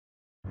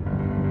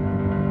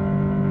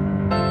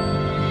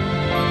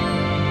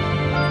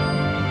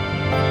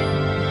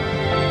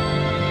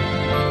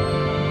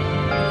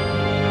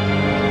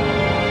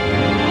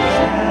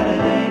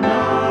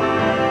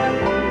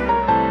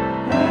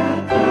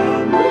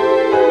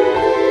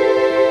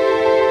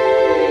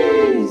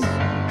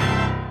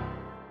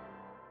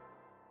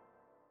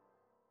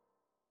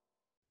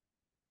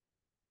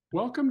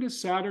Welcome to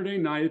Saturday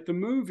Night at the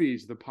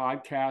Movies, the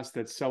podcast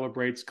that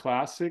celebrates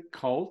classic,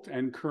 cult,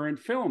 and current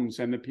films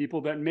and the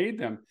people that made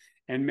them,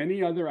 and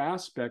many other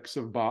aspects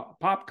of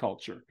pop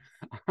culture.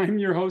 I'm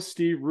your host,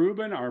 Steve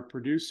Rubin. Our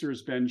producer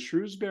is Ben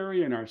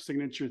Shrewsbury, and our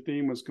signature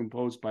theme was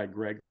composed by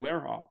Greg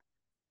Lerhoff.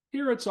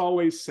 Here it's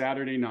always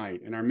Saturday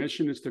night, and our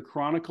mission is to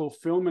chronicle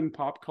film and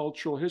pop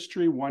cultural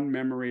history one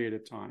memory at a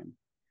time.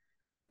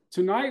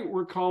 Tonight,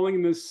 we're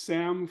calling this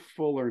Sam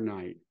Fuller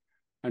Night,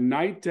 a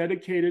night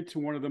dedicated to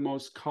one of the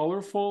most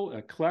colorful,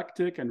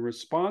 eclectic, and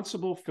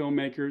responsible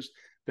filmmakers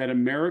that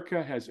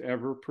America has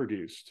ever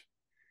produced.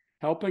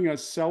 Helping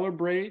us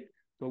celebrate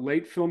the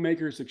late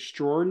filmmaker's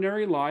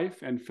extraordinary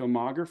life and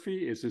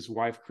filmography is his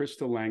wife,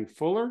 Christa Lang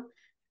Fuller,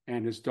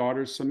 and his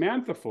daughter,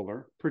 Samantha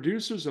Fuller,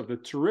 producers of the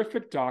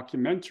terrific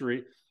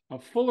documentary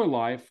of Fuller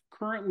Life,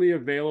 currently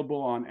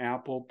available on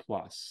Apple+.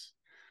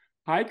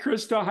 Hi,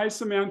 Christa. Hi,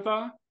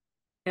 Samantha.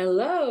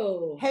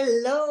 Hello.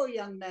 Hello,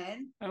 young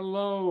man.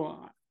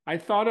 Hello. I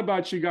thought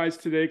about you guys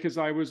today because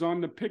I was on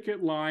the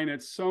picket line at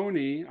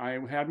Sony. I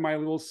had my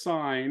little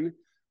sign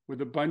with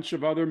a bunch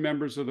of other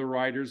members of the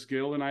Writers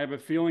Guild, and I have a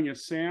feeling if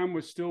Sam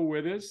was still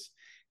with us,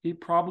 he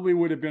probably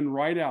would have been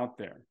right out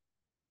there.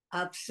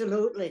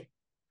 Absolutely.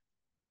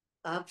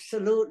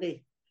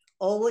 Absolutely.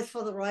 Always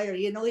for the writer.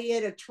 You know, he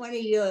had a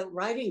 20-year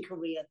writing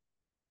career.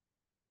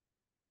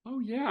 Oh,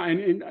 yeah.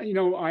 And you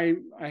know, I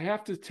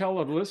have to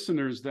tell the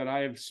listeners that I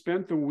have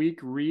spent the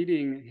week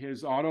reading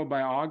his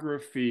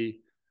autobiography,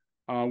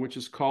 which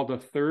is called A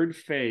Third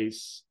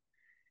Face.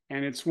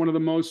 And it's one of the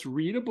most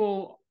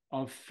readable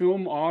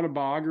film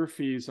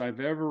autobiographies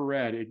I've ever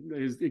read.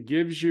 It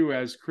gives you,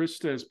 as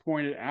Christa has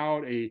pointed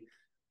out, a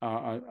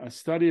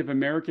study of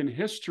American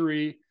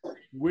history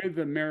with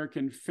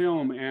American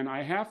film. And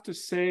I have to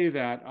say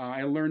that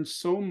I learned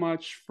so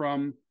much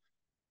from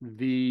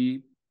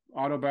the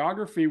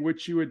autobiography,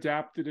 which you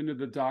adapted into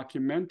the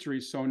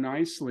documentary so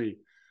nicely.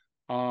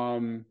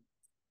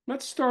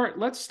 Let's start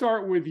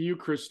with you,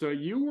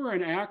 Christa. You were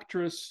an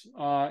actress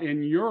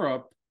in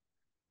Europe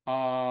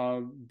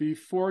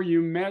before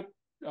you met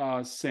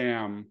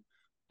Sam.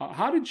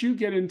 How did you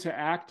get into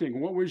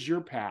acting? What was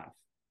your path?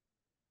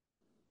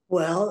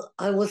 Well,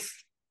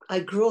 I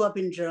grew up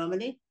in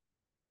Germany,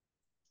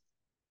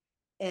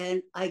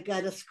 and I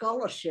got a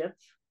scholarship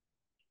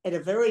at a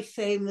very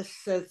famous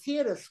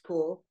theater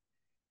school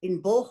in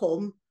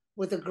Bochum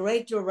with a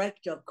great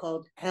director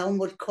called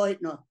Helmut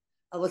Keutner.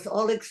 I was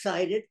all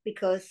excited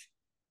because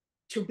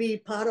to be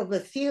part of a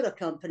theater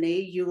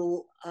company,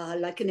 you are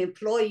like an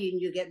employee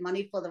and you get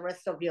money for the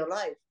rest of your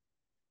life.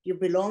 You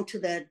belong to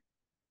that.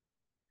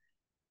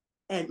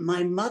 And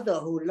my mother,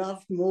 who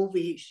loved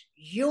movies,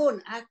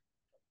 you're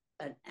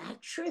an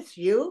actress,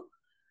 you?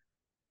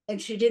 And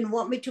she didn't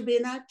want me to be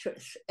an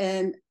actress.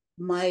 And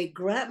my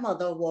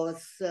grandmother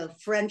was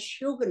French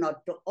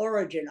Huguenot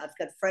origin. I've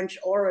got French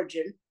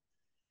origin.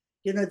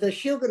 You know, the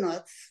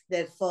Huguenots,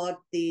 they were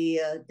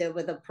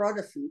the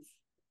Protestants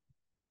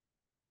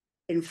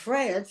in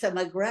France. And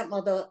my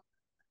grandmother,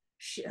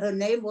 her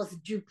name was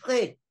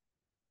Dupré.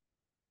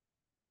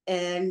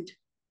 And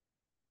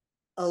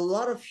a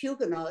lot of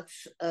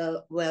Huguenots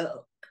were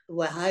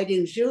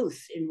hiding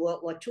Jews in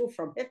World War II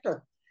from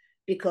Hitler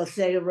because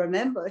they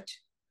remembered.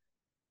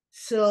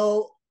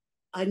 So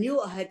I knew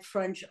I had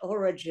French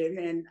origin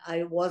and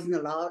I wasn't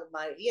allowed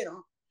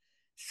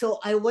So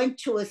I went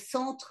to a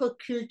Centre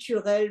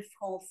Culturel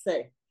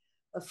Français,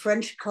 a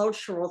French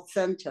cultural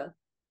center,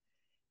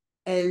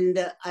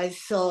 and I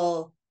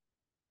saw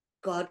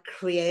God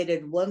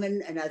created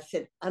women, and I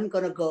said, I'm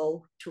going to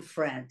go to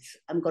France.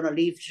 I'm going to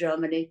leave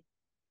Germany.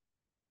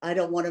 I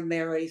don't want to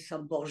marry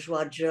some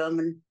bourgeois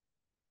German.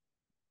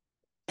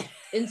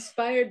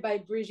 Inspired by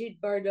Brigitte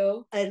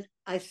Bardot. And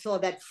I saw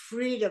that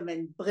freedom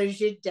in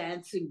Brigitte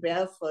dancing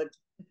barefoot.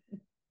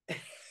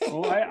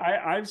 Well,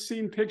 I've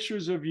seen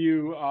pictures of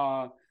you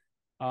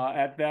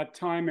at that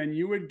time, and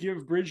you would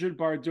give Brigitte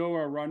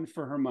Bardot a run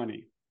for her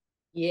money.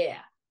 Yeah.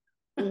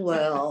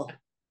 Well,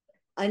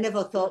 I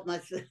never thought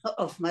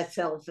of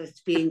myself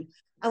as being,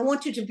 I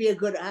wanted to be a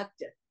good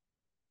actor,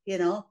 you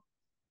know?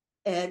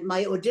 And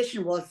my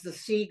audition was The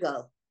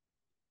Seagull.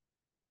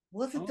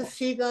 Was it The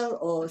Seagull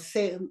or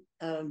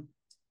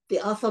the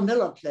Arthur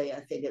Miller play,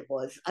 I think it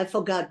was. I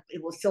forgot,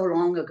 it was so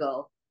long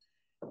ago.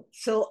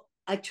 So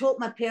I told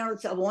my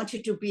parents I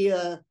wanted to be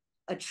a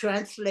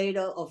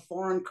translator or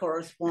foreign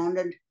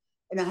correspondent,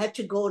 and I had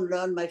to go and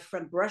learn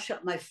brush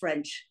up my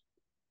French.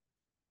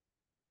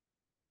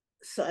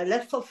 So I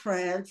left for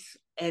France,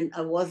 and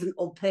I was an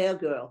au pair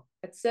girl.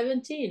 At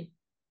 17.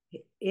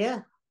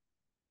 Yeah.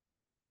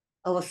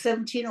 I was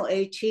 17 or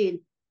 18.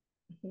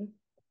 Mm-hmm.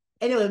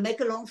 Anyway, make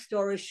a long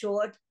story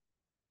short,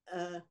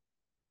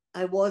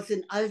 I was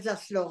in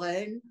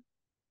Alsace-Lorraine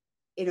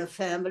in a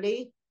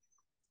family.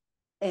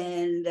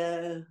 And,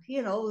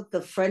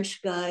 the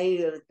French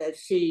guy,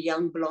 that's a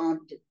young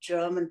blonde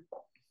German.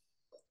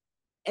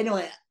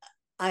 Anyway,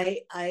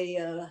 I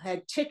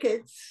had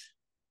tickets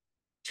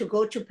to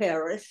go to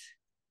Paris.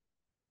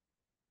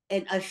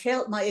 And I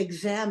failed my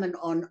exam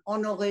on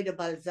Honoré de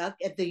Balzac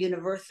at the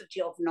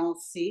University of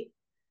Nancy.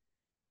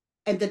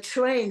 And the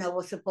train I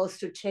was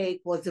supposed to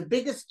take was the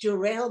biggest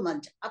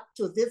derailment up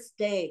to this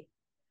day,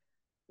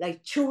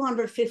 like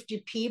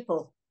 250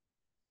 people.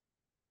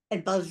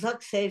 And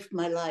Balzac saved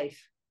my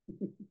life.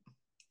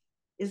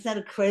 Isn't that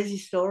a crazy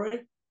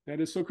story?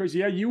 That is so crazy.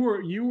 Yeah, you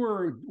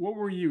were, what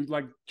were you,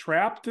 like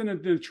trapped in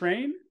the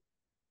train?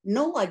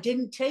 No, I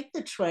didn't take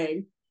the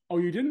train. Oh,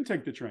 you didn't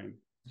take the train?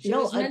 She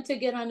was meant to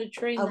get on the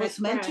train. I was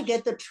meant to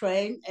get the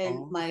train, and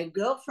Oh. my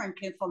girlfriend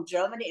came from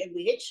Germany, and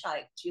we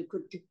hitchhiked. You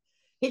could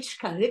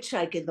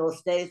hitchhike in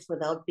those days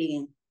without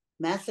being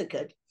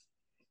massacred.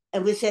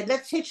 And we said,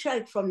 let's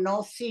hitchhike from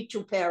North Sea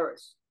to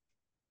Paris.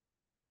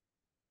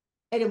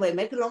 Anyway,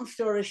 make a long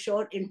story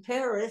short, in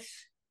Paris,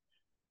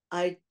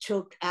 I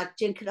took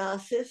acting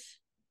classes.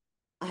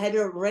 I had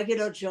a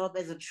regular job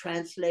as a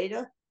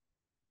translator.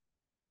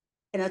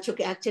 And I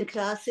took acting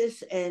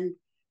classes, and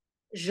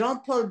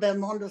Jean-Paul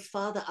Belmondo's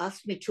father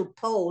asked me to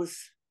pose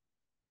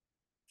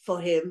for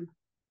him.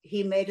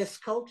 He made a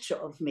sculpture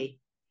of me.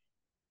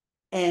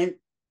 And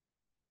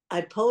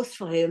I posed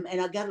for him,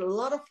 and I got a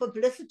lot of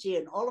publicity,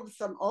 and all of a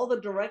sudden, all the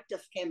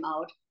directors came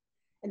out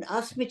and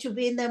asked me to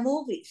be in their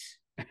movies.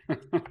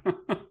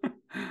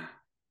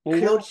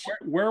 Well,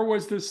 where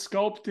was this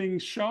sculpting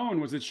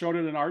shown? Was it shown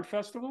at an art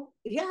festival?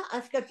 Yeah,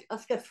 I've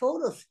got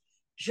photos.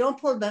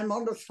 Jean-Paul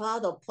Belmondo's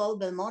father, Paul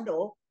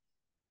Belmondo,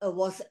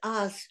 was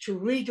asked to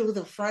redo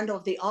the front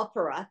of the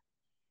opera,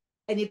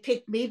 and he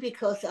picked me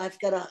because I've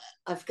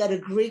got a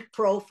Greek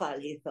profile,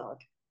 he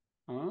thought.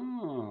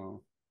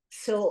 Oh.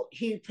 So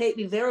he paid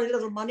me very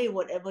little money,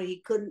 whatever.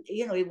 He couldn't,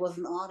 he was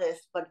an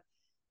artist, but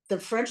the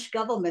French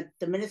government,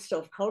 the Minister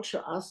of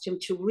Culture, asked him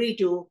to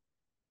redo.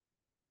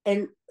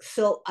 And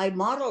so I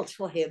modeled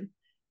for him,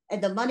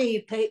 and the money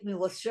he paid me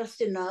was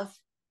just enough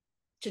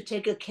to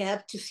take a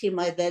cab to see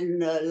my then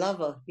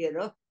lover,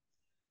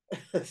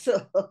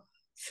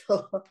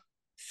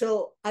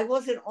 So I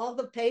was in all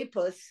the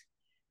papers,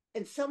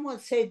 and someone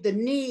said the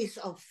niece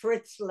of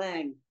Fritz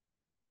Lang.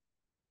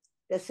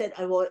 They said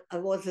I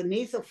was a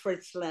niece of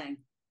Fritz Lang.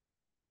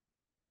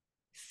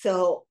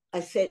 So I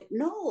said,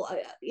 no,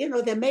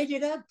 they made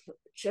it up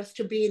just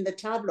to be in the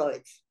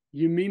tabloids.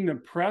 You mean the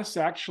press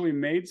actually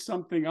made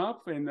something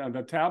up in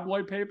the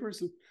tabloid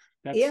papers?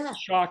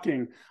 That's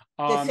shocking.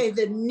 They say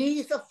the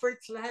niece of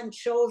Fritz Lang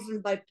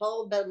chosen by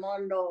Paul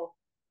Belmondo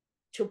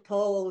to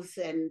pose,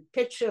 and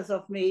pictures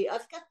of me.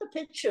 I've got the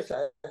pictures.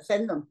 I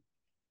send them.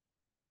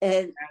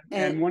 And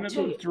one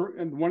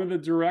of the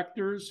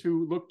directors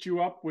who looked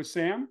you up was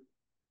Sam?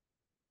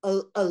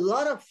 A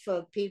lot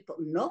of people.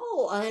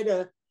 No,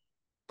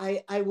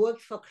 I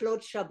worked for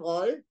Claude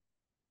Chabrol.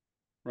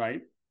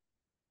 Right.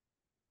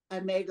 I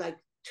made like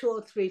 2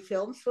 or 3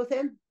 films with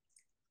him.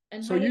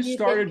 And so you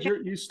started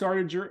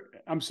your,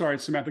 I'm sorry,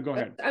 Samantha, go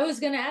ahead. I was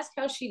going to ask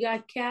how she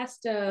got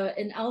cast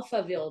in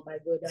Alphaville by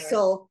Godard.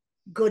 So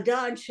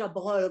Godard and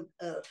Chabrol,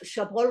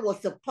 Chabrol was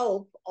the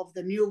Pope of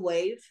the New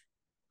Wave,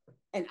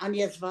 and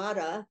Agnès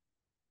Varda,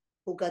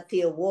 who got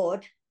the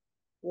award,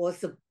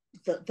 was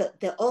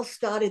they all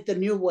started the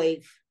New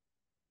Wave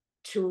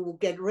to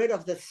get rid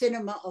of the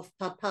cinema of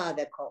Papa,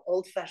 they call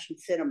old-fashioned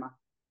cinema.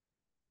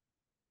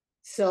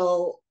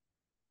 So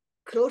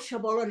Claude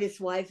Chabrol and his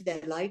wife,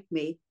 they liked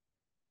me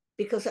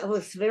because I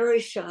was very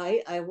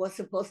shy. I was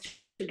supposed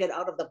to get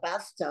out of the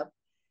bathtub,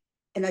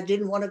 and I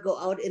didn't want to go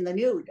out in the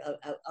nude.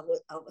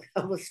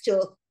 I was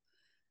still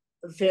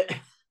very...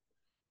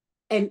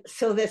 And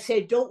so they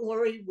say, don't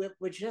worry,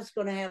 we're just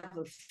going to have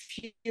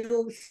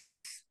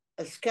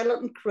a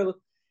skeleton crew,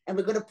 and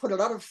we're going to put a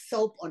lot of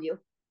soap on you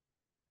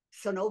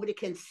so nobody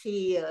can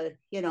see,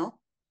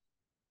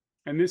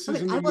 And this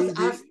is in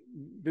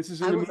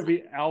the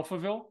movie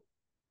Alphaville?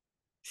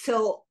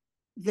 So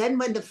then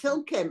when the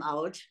film came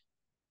out,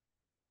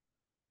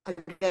 I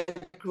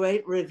got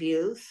great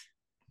reviews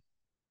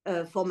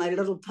for my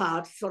little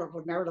part, sort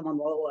of Marilyn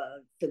Monroe,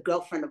 the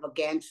girlfriend of a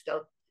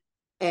gangster.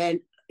 And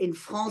in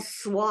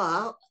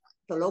François,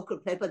 the local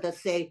paper, they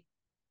say,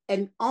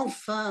 and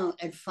enfin,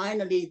 and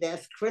finally,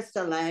 there's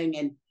Christa Lang,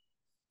 and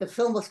the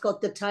film was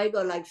called The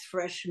Tiger Likes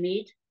Fresh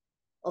Meat,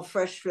 or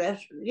Fresh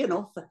Flesh,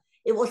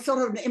 It was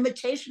sort of an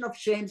imitation of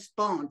James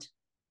Bond.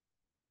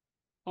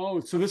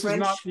 Oh, so this is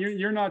not,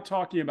 you're not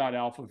talking about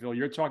Alphaville,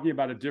 you're talking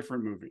about a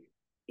different movie.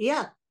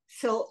 Yeah,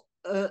 so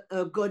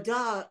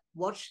Godard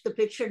watched the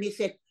picture and he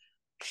said,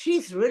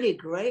 she's really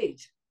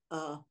great.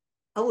 I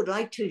would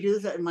like to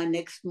use her in my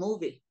next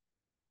movie.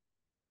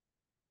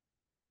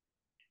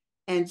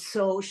 And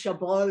so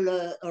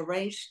Chabrol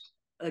arranged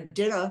a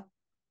dinner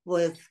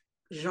with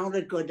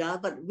Jean-Luc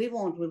Godard, but we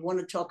want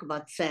to talk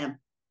about Sam.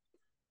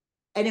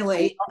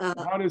 Anyway.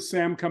 How does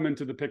Sam come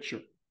into the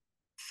picture?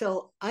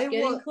 So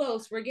getting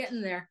close. We're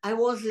getting there. I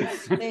was in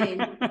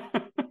Spain.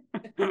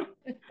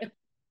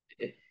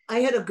 I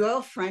had a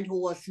girlfriend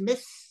who was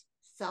Miss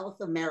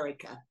South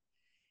America,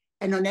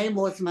 and her name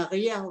was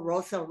Maria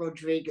Rosa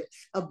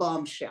Rodriguez, a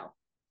bombshell.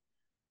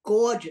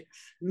 Gorgeous,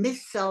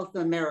 Miss South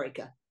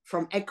America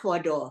from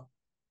Ecuador.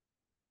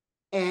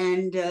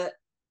 And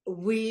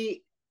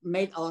we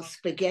made our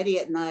spaghetti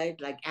at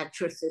night, like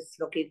actresses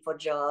looking for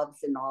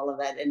jobs and all of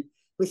that. And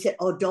we said,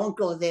 oh, don't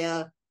go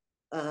there.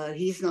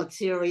 he's not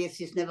serious.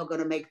 He's never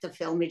going to make the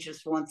film. He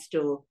just wants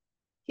to,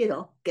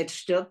 get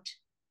stuffed.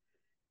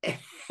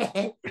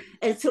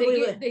 And so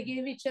they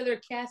gave each other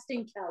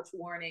casting couch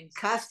warnings.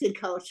 Casting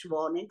couch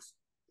warnings.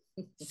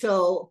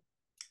 So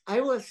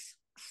I was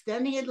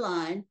standing in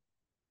line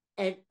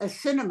at a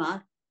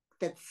cinema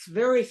that's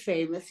very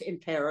famous in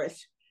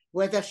Paris,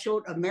 where they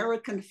showed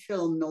American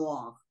film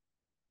noir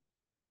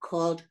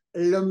called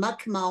Le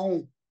Mac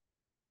Mahon.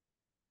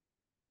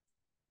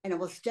 And I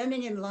was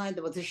standing in line.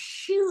 There was a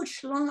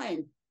huge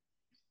line.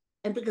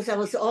 And because I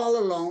was all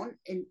alone,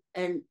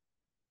 and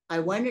I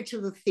went into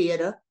the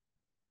theater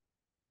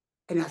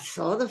and I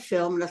saw the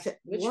film and I said,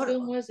 Which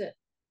film was it?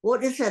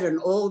 What is that? An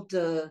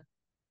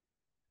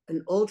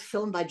old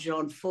film by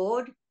John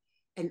Ford.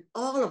 And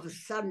all of a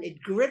sudden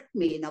it gripped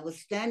me, and I was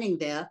standing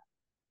there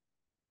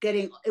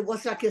it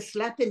was like a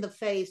slap in the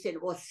face.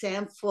 It was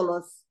Sam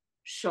Fuller's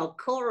Shock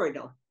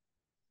Corridor.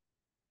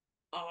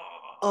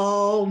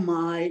 Oh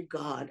my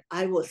God.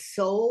 I was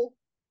so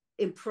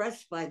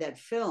impressed by that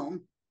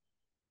film.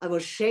 I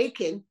was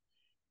shaking.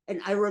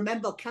 And I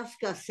remember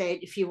Kafka said,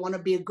 if you want to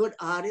be a good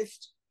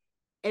artist,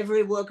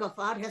 every work of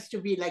art has to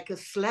be like a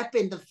slap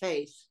in the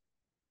face.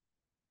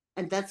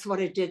 And that's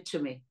what it did to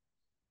me.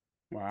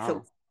 Wow.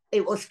 So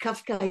it was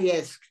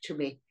Kafkaesque to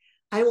me.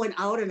 I went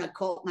out and I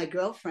called my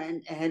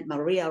girlfriend and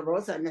Maria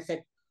Rosa, and I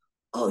said,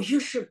 oh, you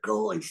should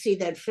go and see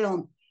that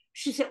film.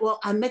 She said, well,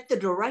 I met the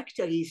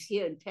director. He's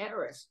here in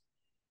Paris.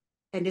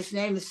 And his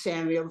name is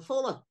Samuel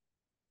Fuller.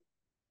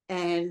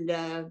 And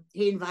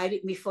he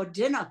invited me for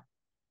dinner.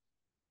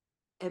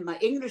 And my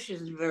English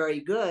isn't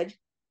very good.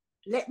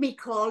 Let me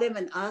call him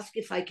and ask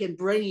if I can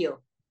bring you.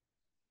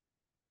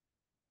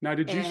 Now,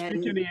 did you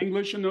speak any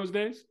English in those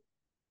days?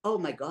 Oh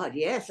my God,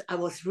 yes. I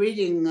was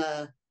reading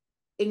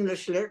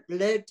English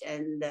lit,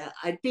 and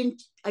I'd been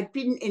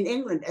in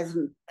England as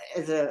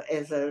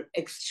an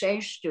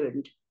exchange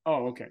student.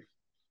 Oh, okay.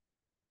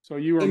 So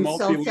you were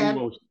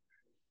multilingual.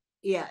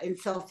 Yeah, in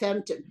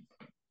Southampton,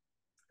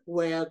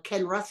 where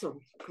Ken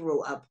Russell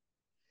grew up.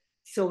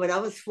 So when I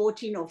was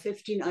 14 or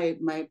 15,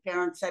 my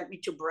parents sent me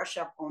to brush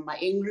up on my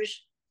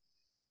English.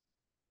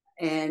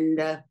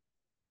 And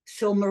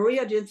so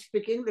Maria didn't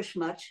speak English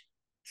much.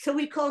 So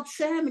we called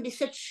Sam, and he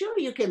said, sure,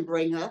 you can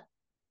bring her.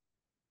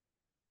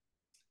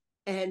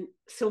 And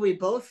so we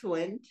both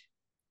went.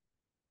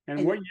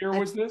 And what year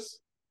was this?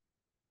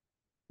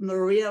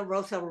 Maria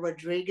Rosa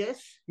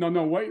Rodriguez. No,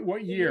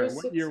 what year?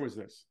 What year was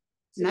this?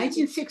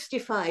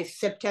 1965,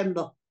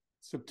 September.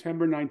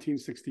 September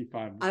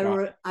 1965.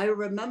 I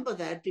remember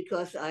that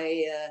because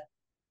I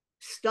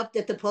stopped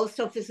at the post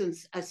office and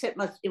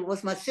it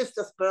was my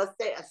sister's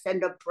birthday. I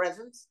sent her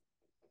presents.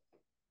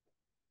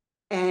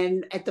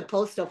 And at the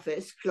post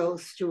office,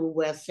 close to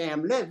where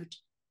Sam lived.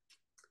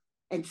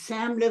 And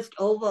Sam lived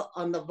over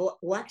on the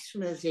Wax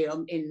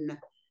Museum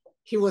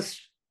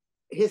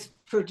his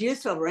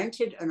producer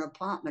rented an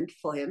apartment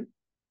for him.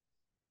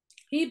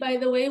 He, by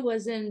the way,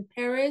 was in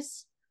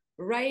Paris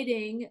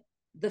writing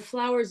The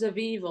Flowers of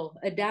Evil,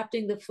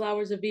 adapting The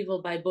Flowers of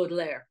Evil by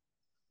Baudelaire.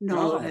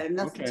 No, it had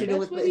nothing to do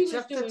with it. It's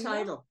just the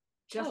title.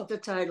 Just the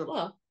title.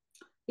 Well,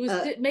 he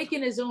was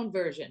making his own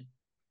version.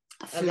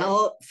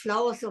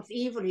 Flowers of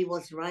Evil he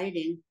was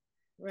writing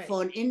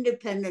for an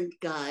independent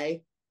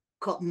guy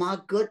called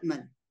Mark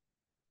Goodman.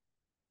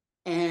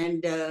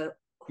 And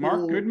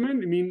Mark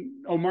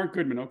Goodman? Mark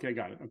Goodman. Okay,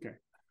 got it. Okay.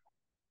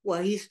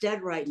 Well, he's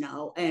dead right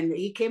now. And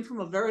he came from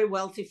a very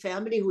wealthy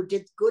family who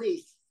did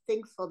goodies,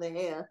 things for the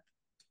hair.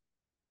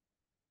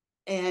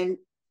 And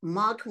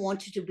Mark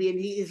wanted to be, and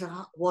he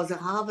was a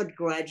Harvard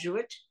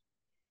graduate,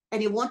 and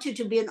he wanted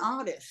to be an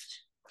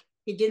artist.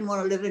 He didn't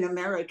want to live in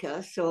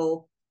America,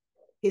 so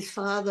he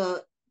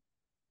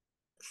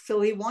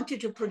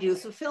wanted to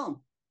produce a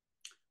film.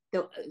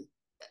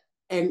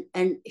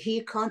 And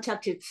he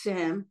contacted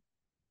Sam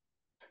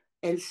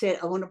and said,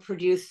 I want to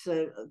produce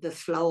the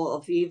Flower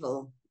of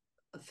Evil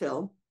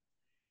film.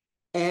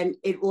 And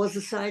it was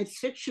a science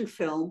fiction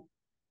film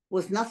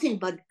with nothing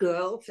but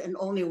girls and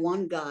only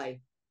one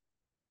guy.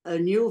 A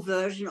new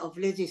version of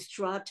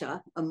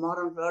Lysistrata, a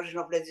modern version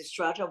of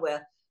Lysistrata,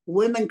 where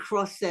women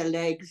cross their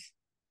legs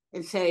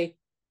and say,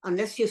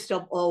 unless you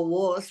stop all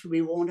wars,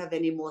 we won't have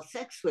any more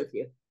sex with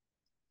you.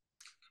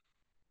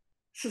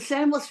 So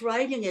Sam was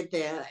writing it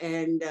there,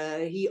 and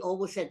he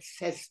always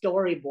has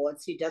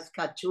storyboards. He does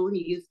cartoon.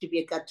 He used to be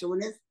a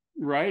cartoonist.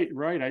 Right.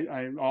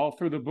 I all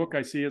through the book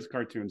I see his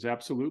cartoons.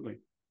 Absolutely.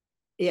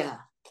 Yeah.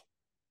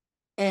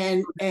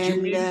 And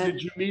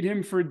did you meet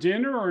him for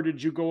dinner, or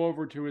did you go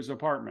over to his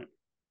apartment?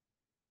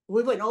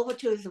 We went over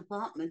to his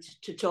apartment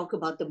to talk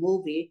about the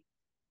movie,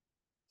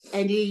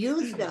 and he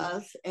used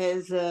us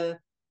as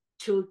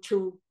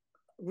to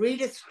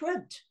read a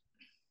script.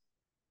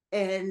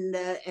 And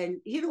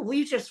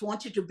we just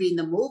wanted to be in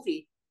the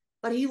movie,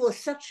 but he was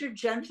such a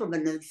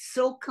gentleman and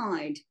so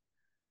kind.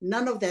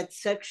 None of that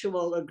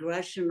sexual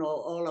aggression or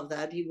all of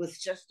that. He was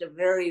just a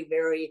very,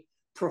 very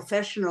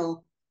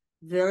professional,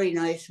 very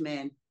nice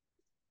man.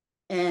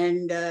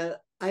 And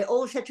I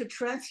always had to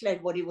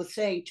translate what he was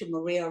saying to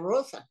Maria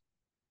Rosa.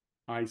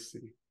 I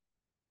see.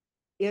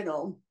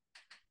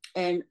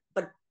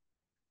 but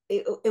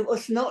it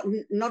was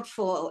not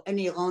for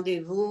any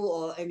rendezvous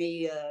or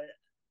any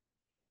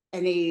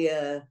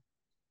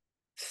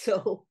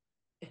so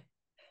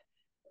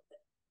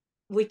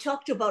we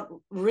talked about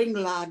Ring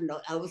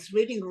Lardner. I was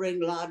reading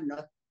Ring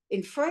Lardner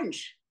in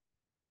French.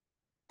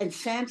 And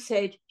Sam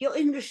said, your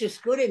English is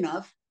good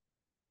enough.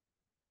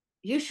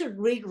 You should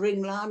read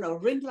Ring Lardner.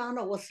 Ring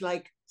Lardner was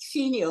like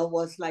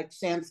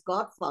Sam's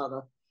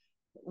godfather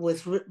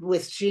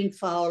with Gene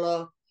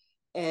Fowler.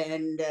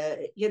 And,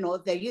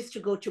 they used to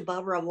go to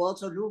Barbara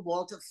Lou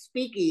Walter's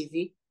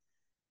speakeasy.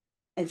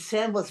 And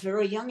Sam was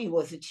very young. He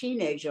was a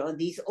teenager. And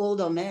these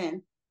older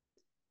men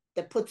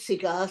that put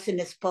cigars in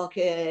his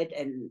pocket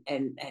and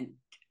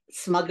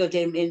smuggled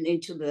him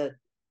into the,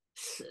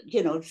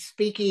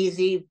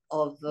 speakeasy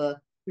of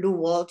Lou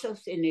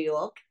Walters in New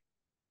York.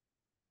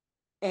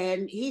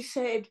 And he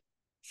said,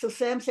 so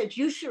Sam said,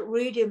 you should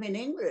read him in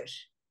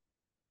English.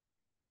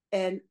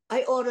 And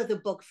I order the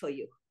book for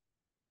you.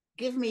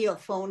 Give me your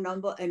phone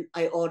number and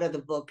I order the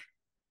book.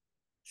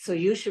 So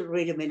you should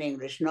read him in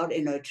English, not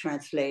in a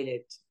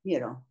translated,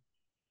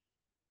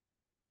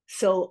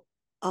 So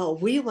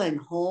we went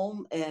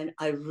home and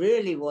I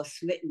really was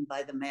smitten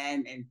by the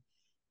man. And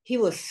he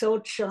was so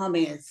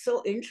charming and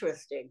so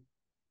interesting.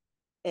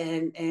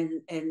 And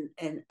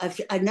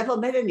I never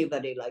met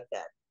anybody like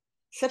that.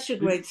 Such a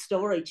great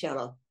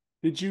storyteller.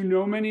 Did you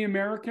know many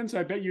Americans?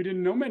 I bet you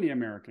didn't know many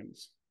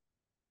Americans.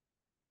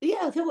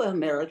 Yeah, there were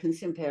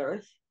Americans in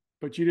Paris.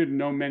 But you didn't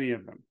know many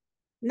of them.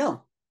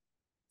 No.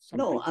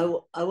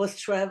 No, I was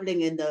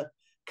traveling in the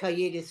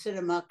Cahiers de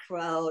Cinema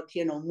crowd,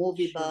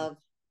 movie buff.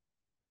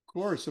 Of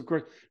course.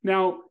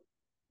 Now,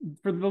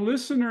 for the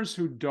listeners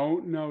who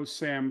don't know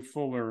Sam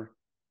Fuller,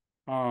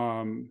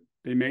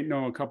 they may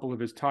know a couple of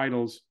his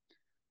titles.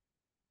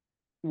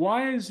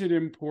 Why is it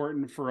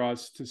important for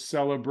us to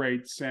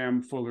celebrate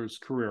Sam Fuller's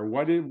career?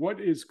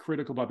 What is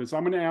critical about this?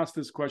 I'm going to ask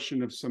this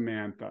question of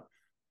Samantha.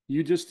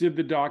 You just did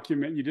the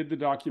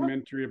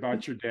documentary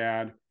about your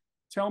dad.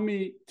 Tell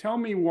me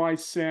why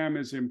Sam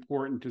is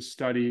important to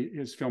study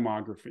his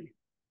filmography.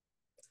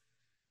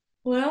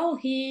 Well,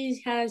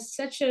 he has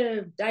such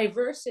a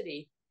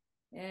diversity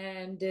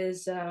and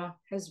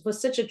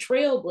was such a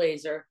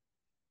trailblazer.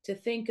 To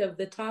think of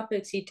the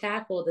topics he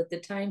tackled at the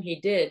time he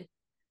did,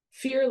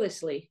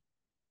 fearlessly,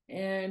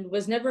 and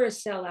was never a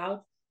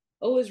sellout,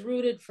 always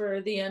rooted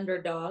for the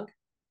underdog.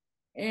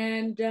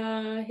 And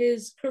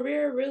his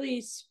career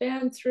really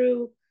spanned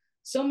through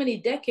so many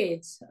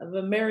decades of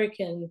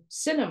American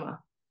cinema.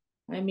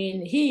 I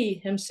mean,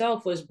 he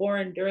himself was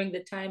born during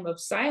the time of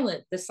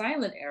the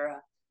silent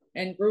era,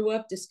 and grew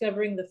up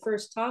discovering the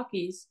first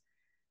talkies.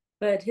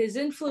 But his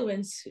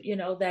influence,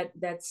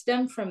 that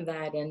stemmed from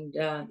that, and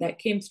that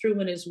came through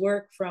in his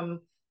work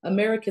from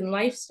American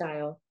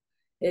lifestyle.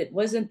 It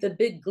wasn't the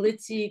big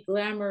glitzy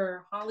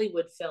glamour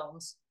Hollywood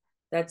films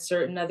that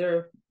certain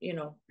other,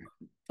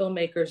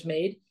 filmmakers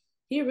made.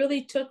 He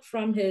really took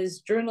from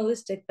his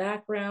journalistic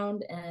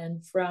background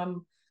and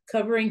from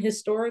covering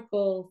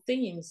historical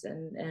themes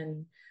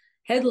and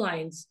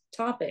headlines,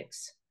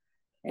 topics.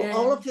 Well,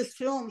 all of his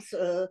films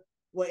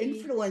were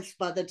influenced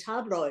by the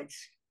tabloids.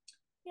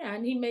 Yeah,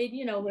 and he made,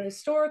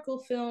 historical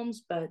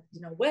films, but,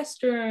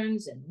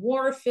 Westerns and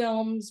war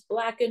films,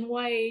 black and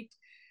white,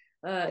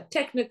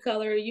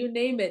 Technicolor, you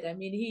name it. I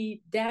mean,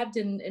 he dabbed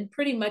in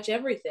pretty much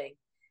everything.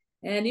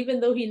 And even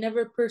though he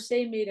never per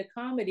se made a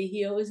comedy,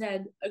 he always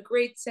had a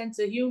great sense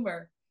of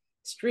humor,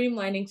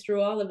 streamlining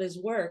through all of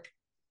his work.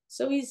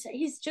 So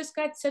he's just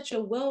got such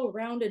a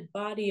well-rounded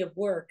body of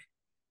work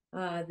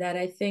that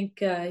I think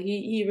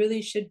he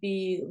really should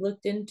be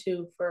looked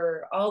into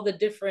for all the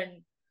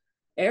different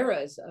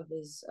eras of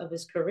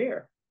his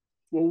career.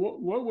 Well,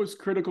 what was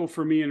critical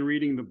for me in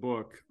reading the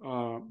book,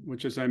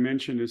 which, as I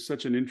mentioned, is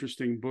such an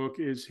interesting book,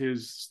 is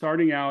his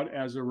starting out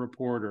as a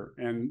reporter.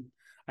 And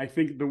I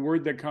think the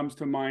word that comes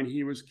to mind,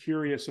 he was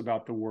curious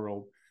about the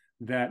world,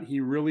 that he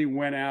really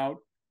went out.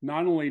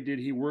 Not only did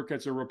he work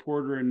as a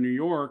reporter in New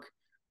York,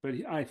 but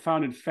I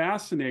found it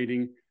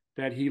fascinating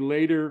that he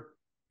later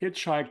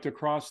hitchhiked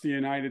across the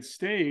United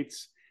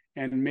States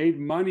and made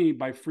money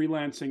by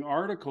freelancing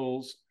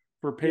articles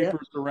for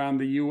papers around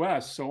the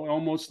US. So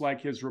almost like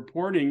his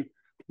reporting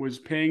was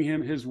paying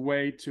him his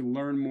way to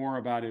learn more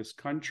about his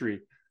country.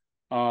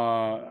 In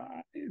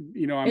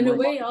a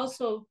way,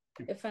 also,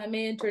 if I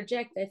may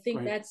interject, I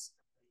think that's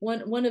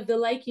one of the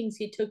likings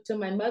he took to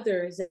my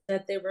mother, is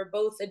that they were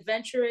both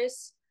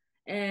adventurous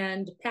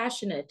and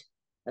passionate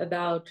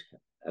about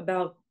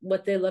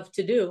what they love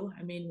to do.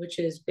 I mean, which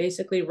is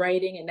basically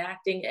writing and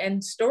acting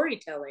and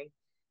storytelling.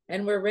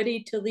 And were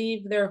ready to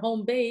leave their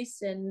home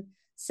base and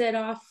set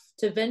off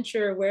to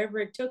venture wherever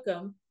it took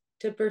them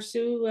to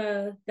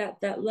pursue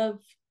that love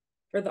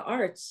for the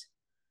arts.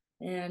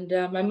 And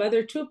my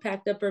mother too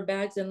packed up her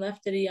bags and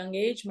left at a young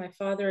age, my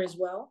father as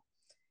well.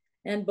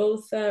 And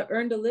both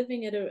earned a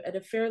living at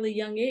a fairly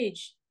young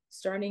age,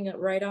 starting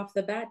right off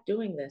the bat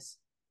doing this.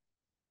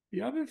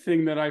 The other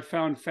thing that I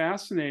found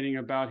fascinating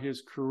about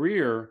his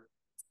career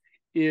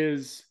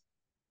is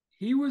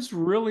he was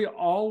really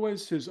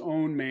always his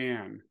own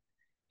man.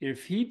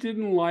 if he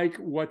didn't like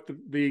what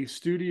the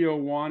studio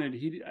wanted,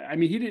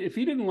 if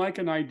he didn't like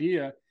an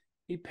idea,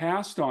 he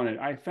passed on it.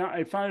 I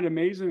found it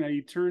amazing that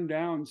he turned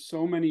down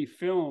so many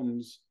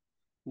films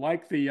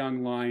like The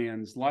Young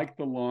Lions, like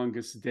The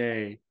Longest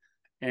Day,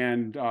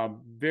 and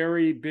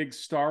very big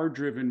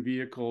star-driven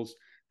vehicles,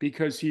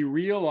 because he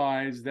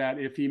realized that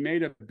if he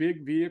made a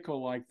big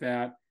vehicle like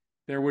that,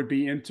 there would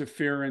be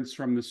interference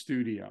from the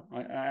studio.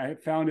 I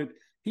found it.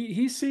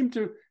 He seemed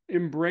to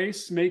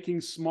embrace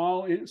making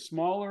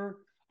smaller.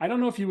 I don't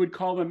know if you would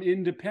call them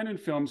independent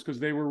films because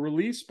they were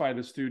released by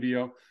the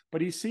studio,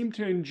 but he seemed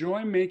to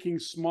enjoy making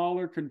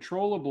smaller,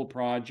 controllable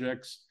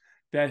projects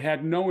that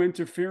had no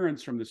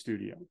interference from the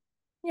studio.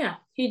 Yeah,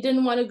 he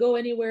didn't want to go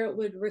anywhere it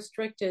would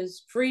restrict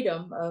his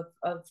freedom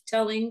of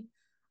telling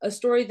a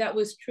story that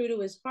was true to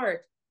his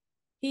heart.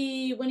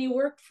 When he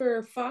worked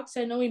for Fox,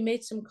 I know he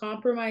made some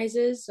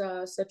compromises,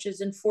 such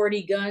as in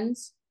 40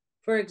 Guns,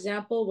 for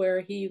example,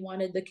 where he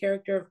wanted the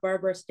character of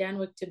Barbara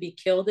Stanwyck to be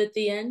killed at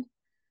the end.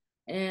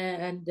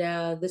 And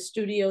the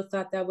studio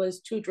thought that was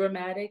too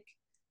dramatic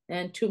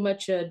and too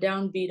much a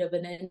downbeat of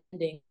an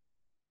ending.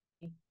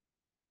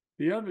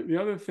 The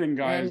other thing,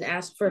 guys, and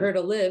asked for her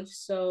to live.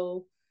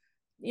 So,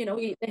 in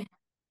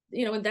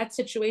that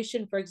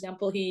situation, for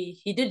example,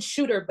 he did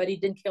shoot her, but he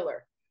didn't kill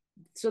her.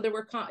 So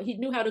he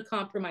knew how to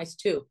compromise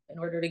too in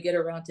order to get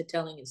around to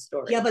telling his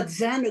story. Yeah, but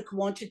Zanuck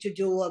wanted to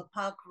do a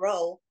Park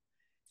Row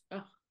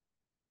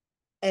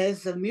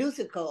as a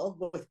musical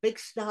with big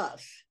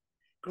stars.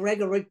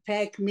 Gregory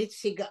Peck,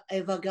 Mitzi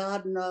Eva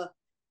Gardner,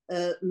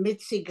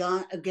 Mitzi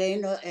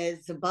Gaynor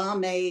as the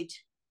barmaid.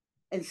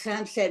 And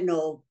Sam said,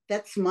 no,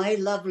 that's my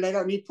love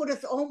letter. And he put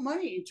his own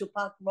money into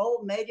Park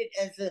Row, made it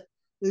as a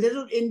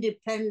little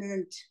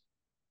independent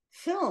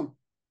film,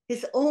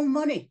 his own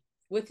money.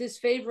 With his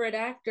favorite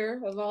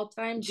actor of all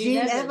time,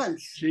 Gene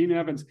Evans. Gene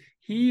Evans.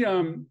 He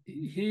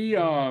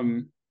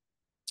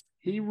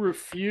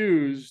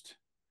refused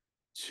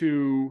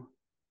to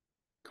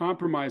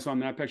compromise on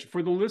that picture.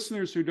 For the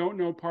listeners who don't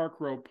know Park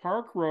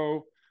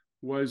Row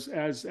was,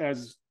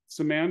 as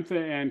Samantha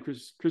and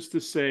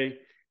Christa say,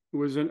 it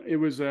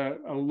was a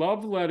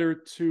love letter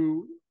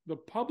to the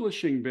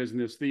publishing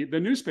business, the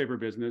newspaper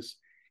business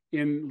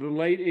in the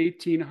late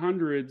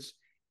 1800s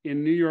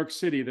in New York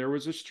City. There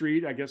was a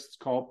street, I guess it's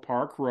called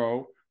Park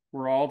Row,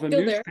 where all the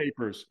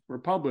newspapers were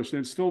published, and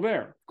it's still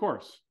there,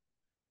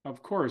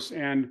 of course.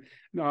 And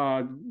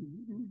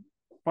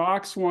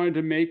Fox wanted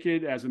to make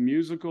it as a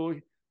musical,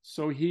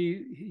 so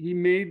he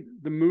made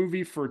the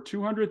movie for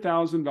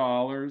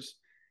 $200,000.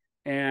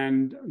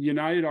 And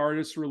United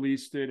Artists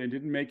released it and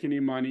didn't make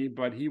any money,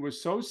 but he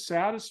was so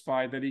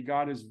satisfied that he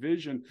got his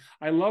vision.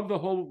 I love the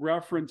whole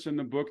reference in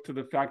the book to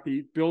the fact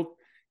that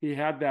he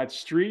had that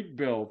street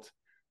built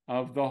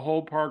of the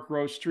whole Park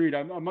Row street.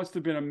 It must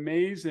have been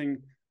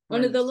amazing.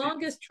 One of the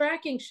longest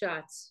tracking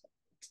shots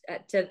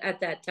at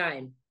that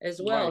time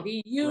as well. Right,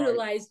 he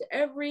utilized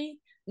every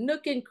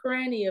nook and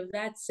cranny of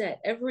that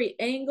set, every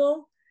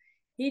angle.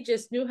 He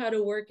just knew how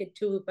to work it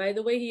too. By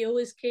the way, he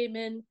always came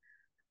in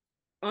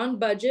on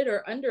budget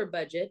or under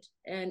budget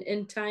and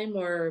in time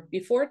or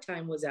before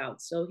time was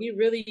out. So he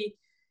really,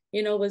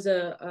 was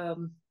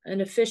an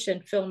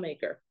efficient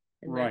filmmaker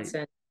in that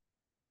sense.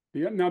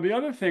 Now, the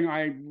other thing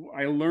I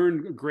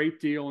learned a great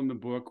deal in the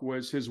book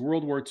was his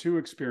World War II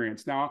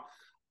experience. Now,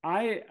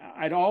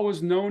 I'd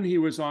always known he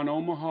was on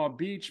Omaha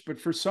Beach,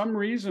 but for some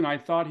reason I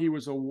thought he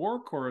was a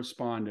war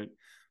correspondent.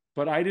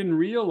 But I didn't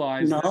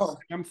realize that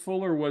Sam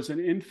Fuller was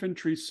an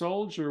infantry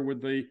soldier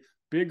with the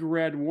Big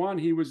Red One.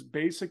 He was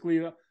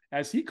basically,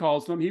 as he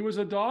calls them, he was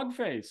a dog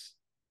face.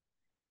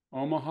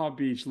 Omaha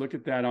Beach. Look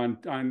at that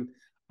on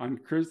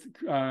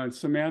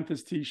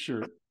Samantha's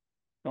T-shirt.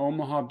 The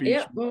Omaha Beach.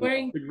 Yeah, we're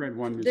wearing Big Red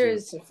One Museum.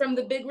 There's from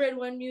the Big Red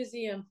One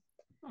Museum.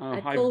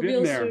 I've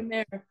been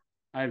there.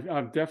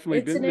 I've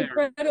definitely been there.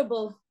 It's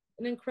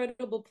an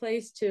incredible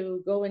place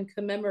to go and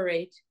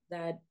commemorate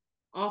that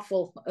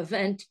awful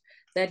event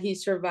that he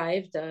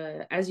survived.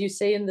 As you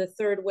say, in the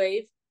third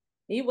wave,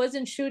 he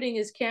wasn't shooting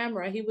his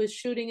camera; he was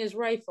shooting his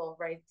rifle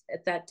right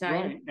at that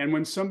time. Right. And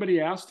when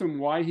somebody asked him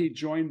why he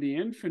joined the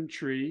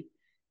infantry,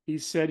 he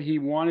said he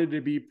wanted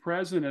to be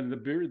president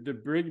of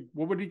the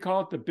what would he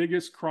call it? The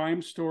biggest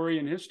crime story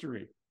in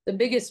history. The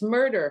biggest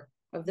murder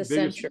of the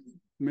century.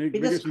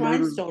 Biggest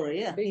crime story,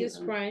 yeah.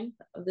 Biggest crime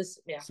of this,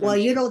 yeah. Well,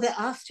 they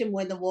asked him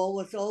when the war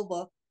was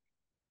over,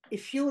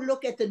 if you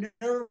look at the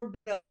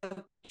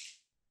Nuremberg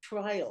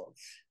trials,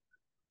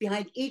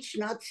 behind each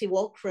Nazi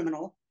war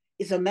criminal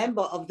is a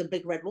member of the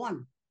Big Red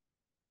One.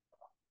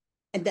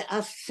 And they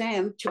asked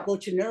Sam to go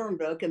to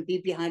Nuremberg and be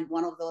behind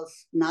one of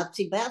those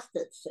Nazi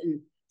bastards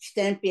and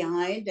stand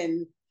behind,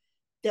 and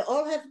they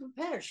all have the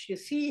badge. You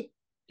see,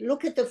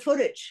 look at the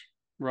footage.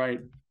 Right.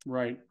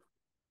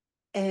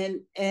 And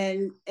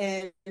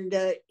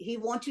he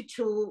wanted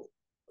to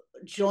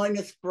join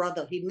his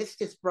brother. He missed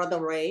his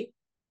brother Ray,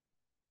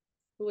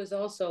 who was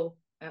also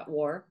at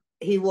war.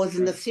 He was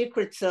in the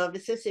secret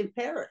services in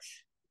Paris,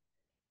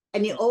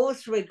 and he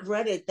always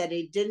regretted that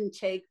he didn't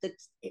take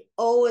he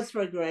always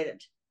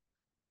regretted.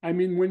 I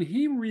mean, when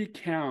he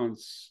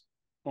recounts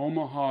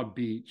Omaha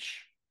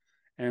Beach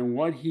and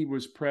what he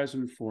was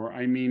present for.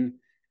 I mean,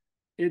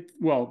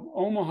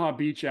 Omaha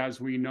Beach, as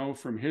we know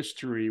from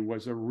history,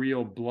 was a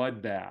real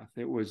bloodbath.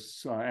 It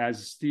was,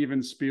 as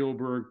Steven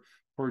Spielberg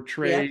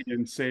portrayed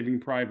in Saving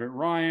Private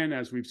Ryan,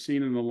 as we've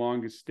seen in The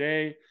Longest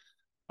Day.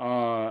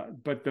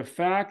 But the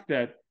fact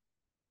that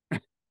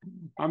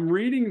I'm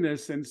reading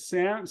this, and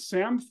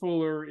Sam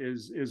Fuller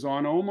is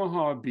on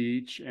Omaha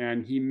Beach,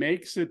 and he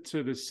makes it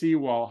to the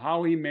seawall.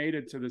 How he made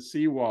it to the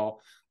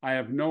seawall, I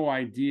have no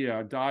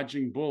idea,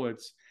 dodging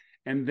bullets.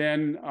 And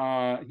then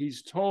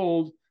he's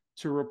told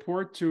to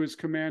report to his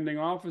commanding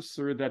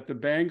officer that the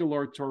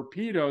Bangalore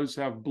torpedoes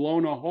have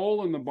blown a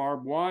hole in the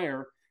barbed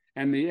wire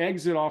and the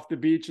exit off the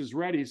beach is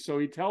ready. So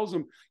he tells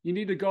him, you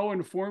need to go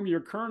inform your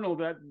colonel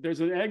that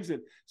there's an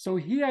exit. So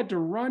he had to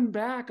run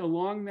back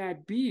along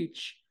that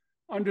beach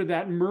under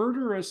that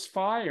murderous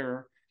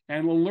fire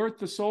and alert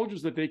the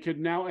soldiers that they could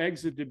now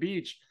exit the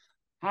beach.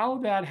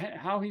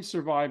 How he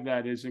survived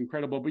that is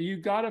incredible. But you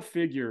got to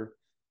figure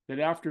that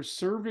after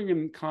serving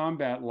in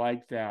combat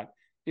like that,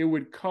 it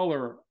would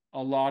color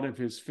a lot of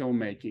his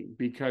filmmaking,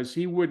 because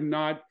he would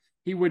not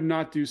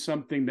do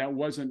something that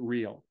wasn't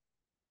real.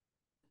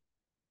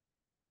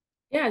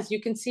 Yeah, as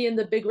you can see in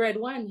the Big Red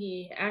One,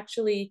 he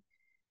actually,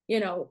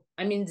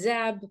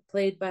 Zab,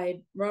 played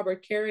by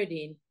Robert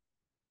Carradine,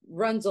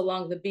 runs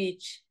along the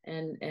beach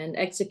and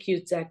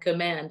executes that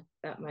command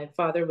that my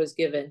father was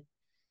given.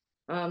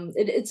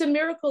 It's a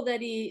miracle that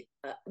he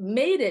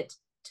made it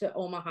to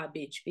Omaha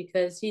Beach,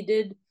 because he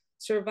did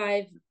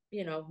survive,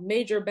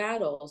 major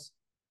battles.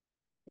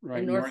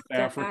 Right, North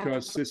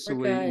Africa,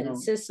 Sicily, and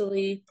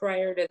Sicily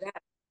prior to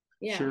that.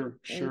 Yeah, sure.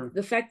 And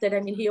the fact that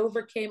he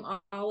overcame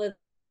all of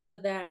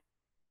that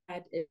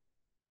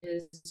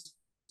is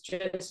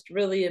just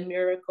really a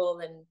miracle.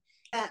 And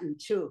Patton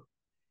too,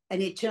 and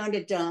he turned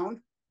it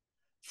down.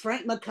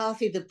 Frank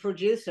McCarthy, the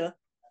producer,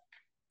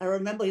 I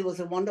remember he was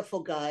a wonderful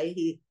guy.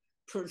 He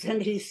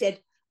said,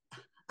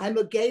 "I'm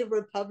a gay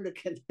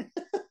Republican."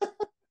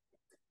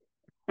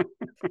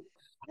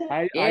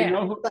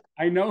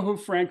 I know who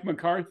Frank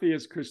McCarthy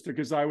is, Christa,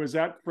 because I was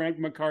at Frank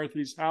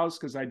McCarthy's house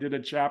because I did a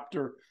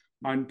chapter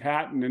on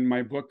Patton in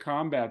my book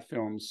Combat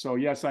Films. So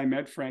yes, I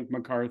met Frank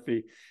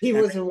McCarthy. He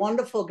was a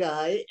wonderful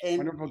guy.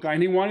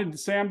 And he wanted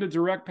Sam to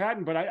direct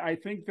Patton, but I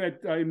think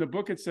that in the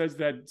book it says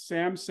that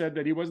Sam said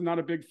that he was not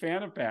a big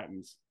fan of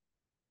Patton's.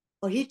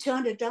 Well, he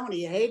turned it down.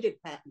 He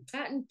hated Patton.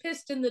 Patton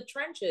pissed in the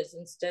trenches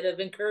instead of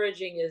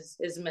encouraging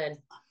his men.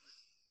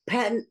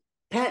 Patton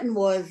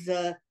was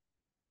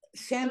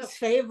Sam's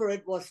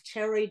favorite was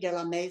Terry de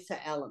la Mesa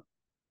Allen.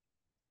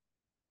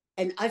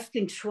 And I've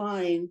been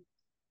trying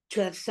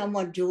to have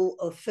someone do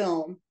a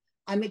film.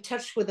 I'm in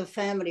touch with the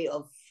family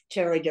of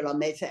Terry de la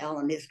Mesa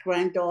Allen, his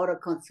granddaughter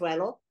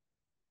Consuelo.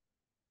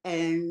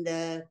 And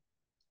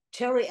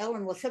Terry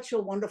Allen was such a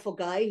wonderful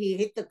guy. He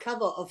hit the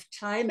cover of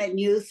Time and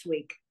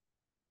Newsweek.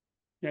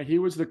 Yeah, he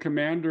was the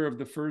commander of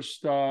the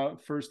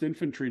first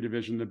Infantry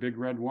Division, the Big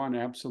Red One,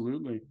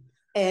 absolutely.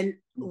 And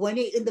when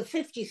in the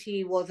 50s,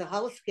 he was a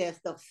house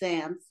guest of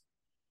Sam's,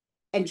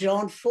 and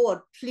John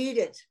Ford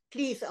pleaded,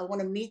 "Please, I want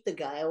to meet the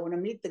guy. I want to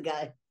meet the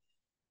guy."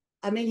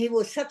 I mean, he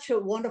was such a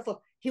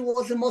wonderful, he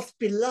was the most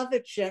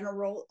beloved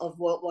general of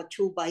World War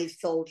II by his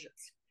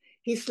soldiers.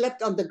 He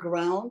slept on the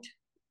ground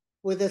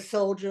with the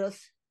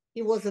soldiers.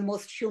 He was the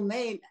most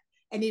humane,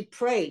 and he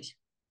prayed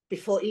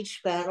before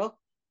each battle.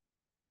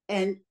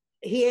 And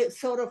he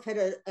sort of had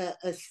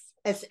a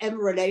SM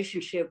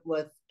relationship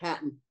with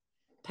Patton.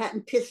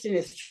 Patton pissed in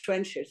his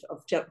trenches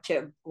of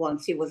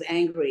once. He was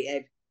angry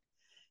at,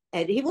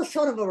 and he was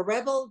sort of a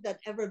rebel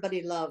that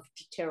everybody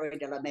loved, Terry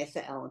de la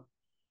Mesa Allen.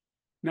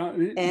 Now,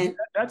 and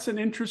that's an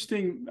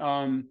interesting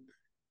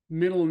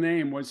middle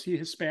name. Was he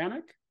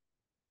Hispanic?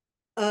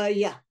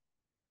 Yeah.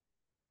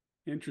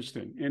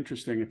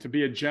 Interesting. To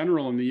be a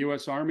general in the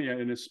U.S. Army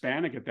and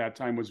Hispanic at that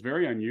time was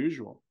very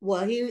unusual.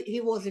 Well, he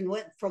was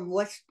from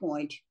West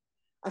Point.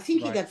 I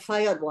think he got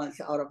fired once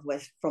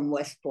from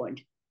West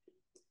Point.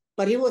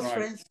 But he was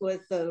friends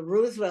with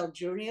Roosevelt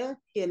Jr.,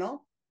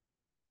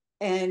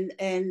 and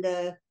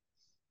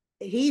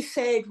he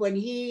said when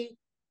he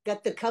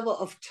got the cover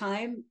of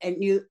Time and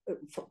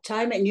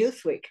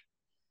Newsweek,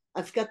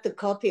 I've got the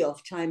copy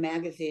of Time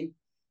magazine.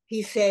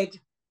 He said,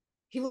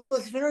 he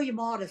was very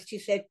modest. He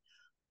said,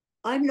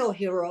 "I'm no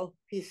hero."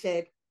 He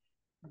said,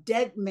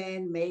 "Dead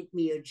man made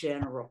me a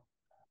general."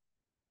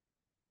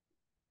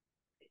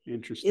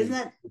 Interesting. Isn't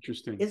that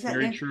interesting? Isn't that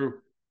very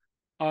true.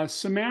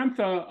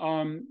 Samantha,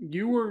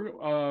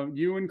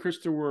 you and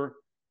Christa were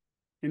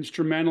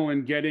instrumental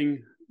in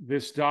getting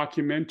this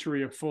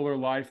documentary, A Fuller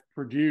Life,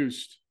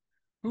 produced.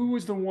 Who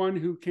was the one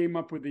who came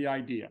up with the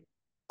idea?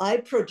 I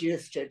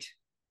produced it.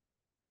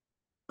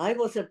 I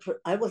was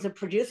a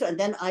producer, and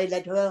then I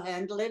let her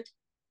handle it.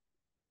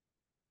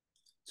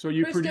 So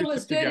you Christa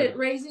was good together. at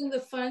raising the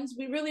funds.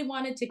 We really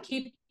wanted to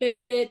keep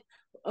it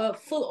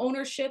full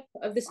ownership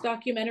of this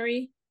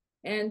documentary.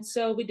 And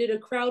so we did a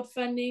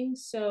crowdfunding.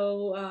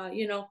 So,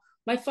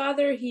 my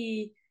father,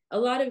 he a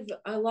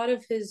lot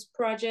of his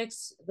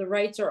projects, the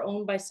rights are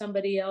owned by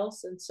somebody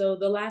else, and so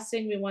the last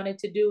thing we wanted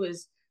to do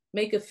is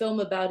make a film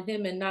about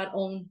him and not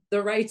own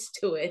the rights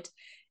to it.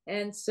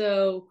 And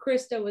so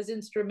Christa was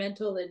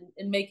instrumental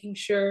in making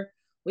sure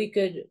we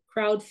could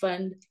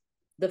crowdfund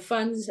the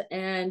funds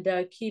and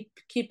keep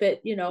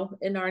it,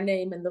 in our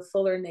name, in the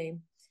Fuller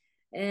name.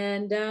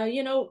 And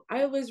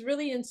I was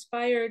really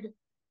inspired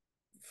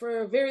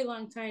for a very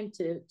long time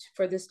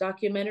for this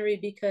documentary,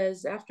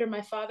 because after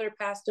my father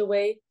passed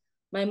away,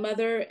 my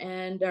mother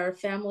and our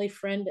family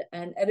friend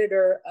and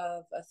editor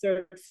of A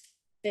Third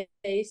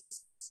Face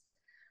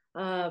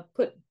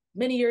put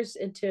many years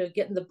into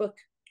getting the book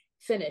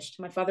finished,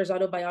 my father's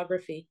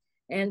autobiography,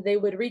 and they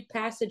would read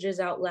passages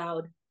out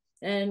loud.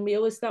 And we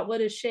always thought,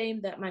 what a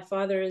shame that my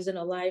father isn't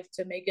alive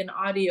to make an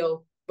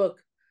audio book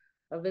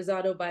of his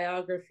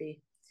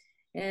autobiography.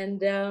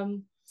 And,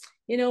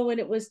 when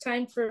it was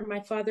time for my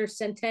father's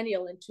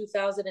centennial in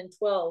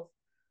 2012,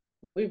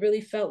 we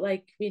really felt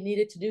like we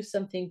needed to do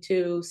something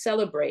to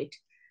celebrate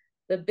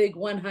the big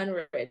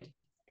 100.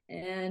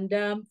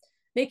 And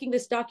making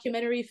this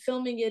documentary,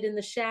 filming it in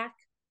the shack,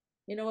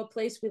 a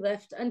place we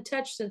left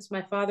untouched since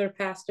my father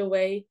passed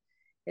away.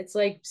 It's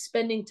like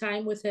spending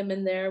time with him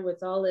in there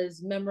with all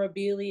his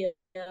memorabilia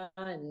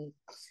and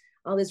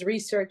all his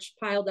research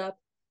piled up.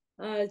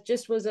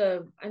 Just was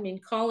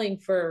calling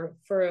for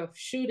a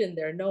shoot in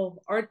there. No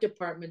art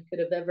department could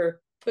have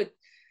ever put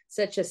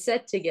such a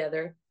set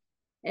together.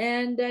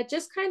 And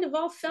just kind of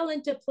all fell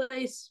into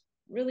place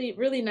really,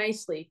 really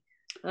nicely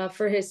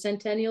for his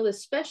centennial,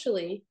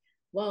 especially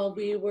while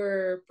we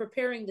were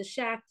preparing the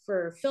shack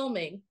for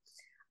filming.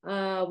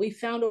 We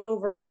found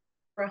over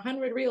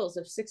 100 reels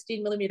of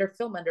 16 millimeter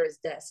film under his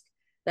desk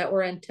that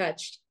were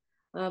untouched.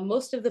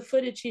 Most of the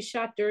footage he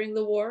shot during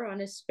the war on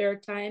his spare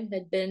time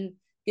had been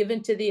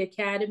given to the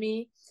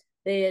Academy.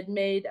 They had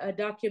made a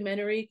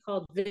documentary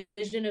called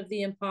Vision of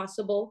the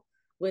Impossible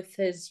with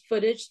his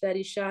footage that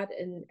he shot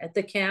at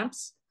the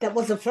camps. That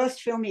was the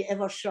first film he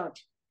ever shot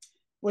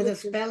with a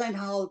Spell and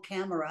Howl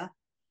camera.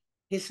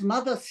 His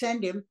mother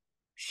sent him,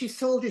 she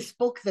sold his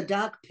book, The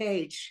Dark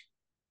Page,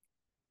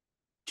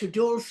 to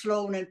Dole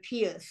Sloan and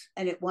Pierce,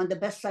 and it won the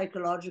best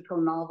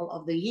psychological novel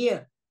of the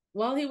year.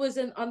 While he was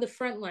on the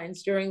front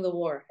lines during the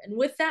war. And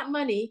with that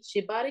money, she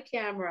bought a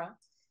camera,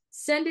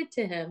 sent it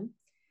to him,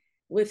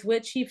 with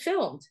which he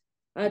filmed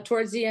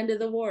towards the end of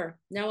the war.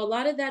 Now, a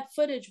lot of that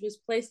footage was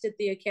placed at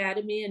the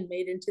Academy and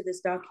made into this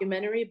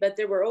documentary, but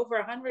there were over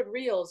 100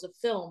 reels of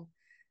film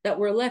that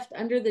were left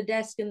under the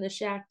desk in the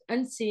shack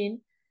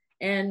unseen,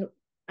 and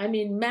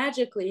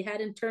magically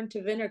hadn't turned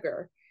to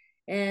vinegar.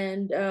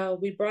 And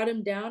we brought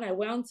him down. I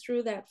wound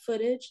through that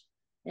footage,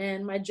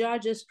 and my jaw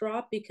just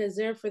dropped, because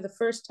there, for the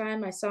first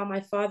time, I saw my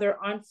father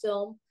on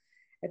film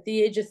at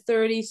the age of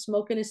 30,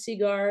 smoking a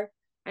cigar.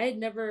 I had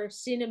never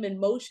seen him in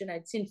motion.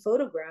 I'd seen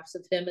photographs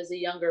of him as a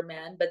younger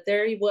man, but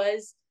there he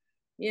was,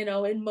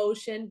 in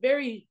motion,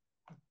 very,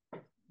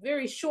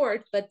 very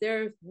short, but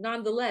there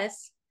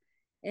nonetheless.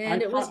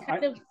 And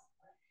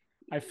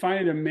I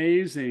find it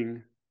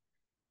amazing,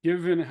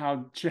 given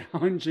how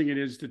challenging it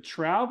is to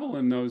travel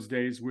in those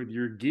days with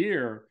your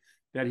gear,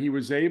 that he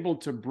was able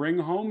to bring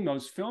home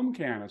those film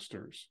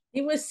canisters.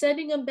 He was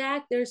sending them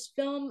back. There's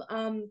film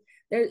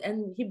there,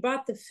 and he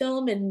brought the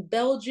film in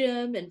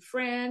Belgium and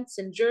France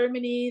and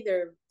Germany.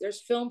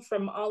 There's film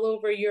from all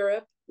over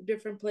Europe,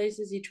 different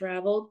places he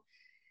traveled.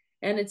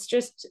 And it's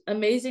just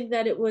amazing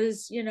that it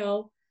was,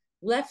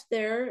 left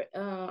there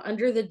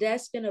under the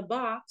desk in a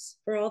box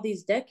for all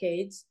these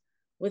decades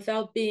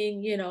without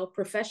being,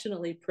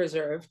 professionally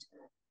preserved.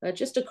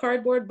 Just a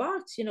cardboard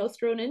box,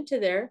 thrown into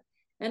there.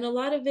 And a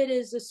lot of it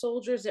is the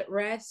soldiers at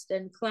rest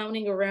and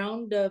clowning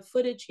around,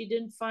 footage he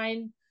didn't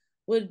find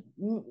would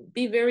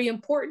be very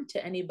important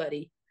to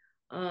anybody.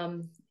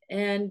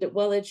 And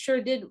well, it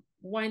sure did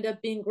wind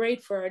up being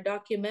great for our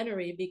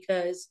documentary,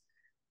 because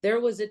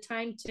there was a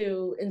time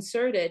to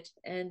insert it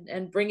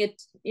and bring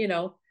it,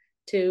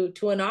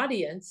 to an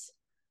audience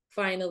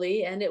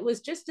finally. And it was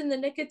just in the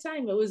nick of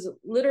time. It was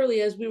literally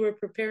as we were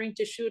preparing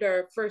to shoot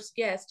our first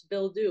guest,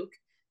 Bill Duke,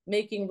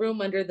 making room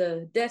under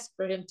the desk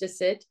for him to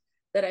sit,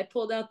 that I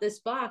pulled out this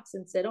box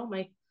and said, "Oh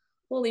my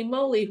holy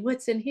moly,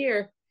 what's in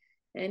here?"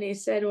 And he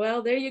said,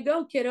 "Well, there you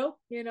go, kiddo,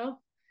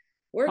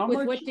 work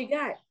with what you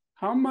got."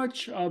 How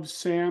much of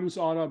Sam's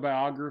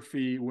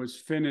autobiography was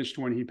finished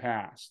when he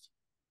passed?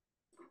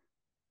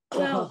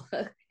 Well,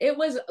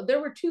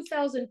 there were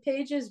 2,000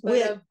 pages, but we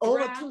had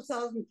over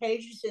 2,000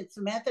 pages, and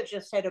Samantha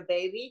just had a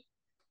baby,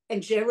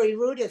 and Jerry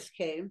Rudis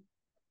came,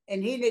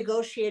 and he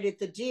negotiated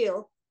the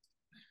deal.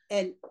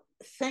 And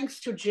thanks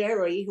to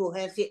Jerry, who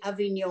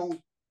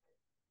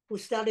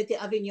started the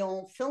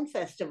Avignon Film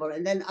Festival,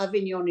 and then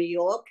Avignon, New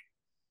York,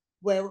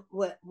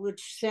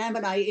 which Sam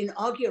and I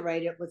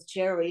inaugurated with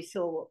Jerry.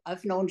 So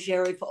I've known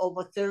Jerry for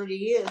over 30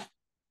 years.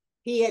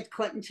 He had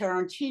Quentin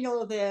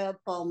Tarantino there,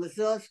 Paul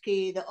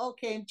Mazursky. They all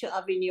came to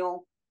Avignon.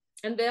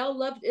 And they all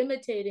loved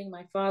imitating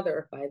my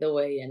father, by the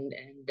way, and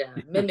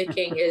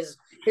mimicking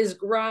his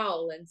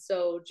growl. And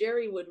so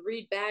Jerry would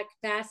read back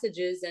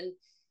passages, and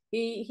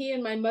he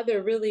and my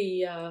mother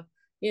really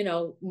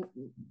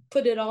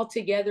put it all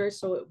together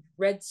so it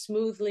read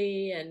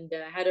smoothly and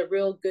had a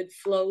real good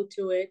flow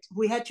to it.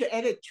 We had to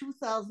edit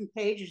 2,000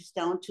 pages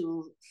down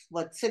to,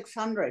 what,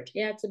 600?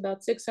 Yeah, it's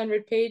about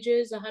 600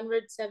 pages,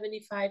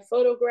 175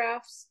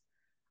 photographs.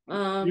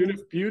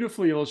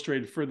 Beautifully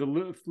illustrated. For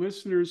the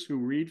listeners who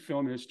read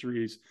film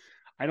histories,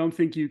 I don't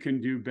think you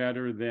can do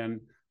better than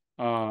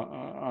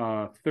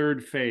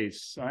Third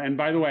Face. And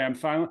by the way,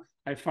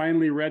 I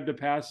finally read the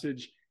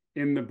passage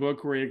in the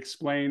book where he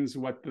explains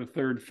what the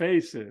third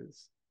face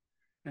is.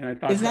 And I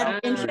thought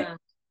Isn't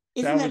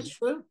that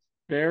true?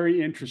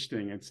 Very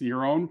interesting. It's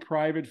your own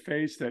private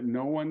face that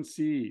no one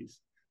sees,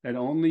 that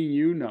only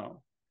you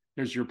know.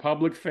 There's your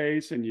public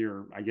face and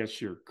your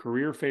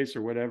career face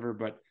or whatever,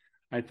 but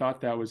I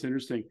thought that was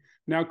interesting.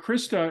 Now,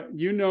 Christa,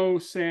 you know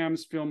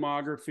Sam's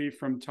filmography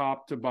from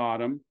top to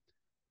bottom.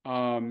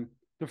 By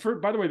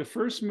the way, the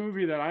first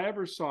movie that I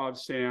ever saw of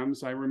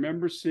Sam's, I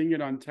remember seeing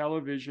it on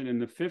television in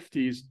the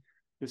 50s,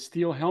 The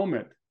Steel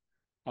Helmet,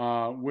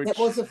 which... It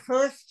was the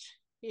first,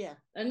 yeah.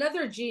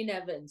 Another Gene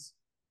Evans.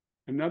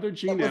 Another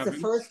Gene Evans. It was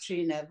the first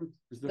Gene Evans.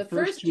 The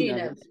first Gene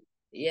Evans.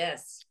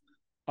 Yes.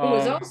 Who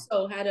was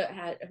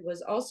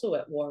also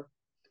at war.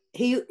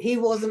 He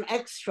was an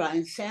extra,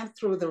 and Sam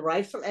threw the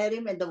rifle at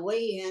him, and the way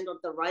he handled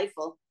the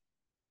rifle,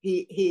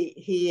 he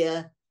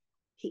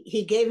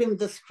gave him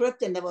the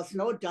script, and there was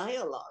no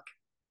dialogue.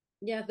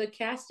 Yeah, the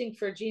casting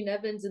for Gene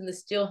Evans in The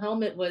Steel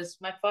Helmet was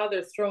my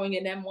father throwing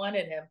an M1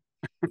 at him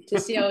to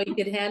see how he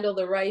could handle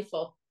the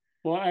rifle.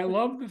 Well, I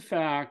love the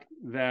fact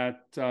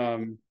that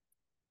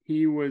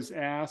he was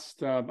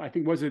asked, I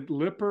think, was it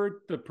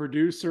Lippert, the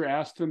producer,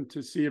 asked him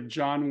to see if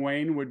John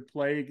Wayne would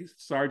play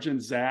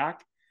Sergeant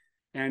Zach.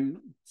 And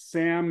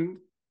Sam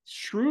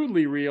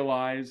shrewdly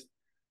realized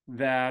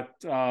that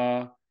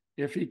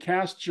if he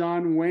cast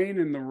John Wayne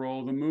in the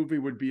role, the movie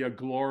would be a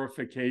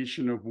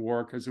glorification of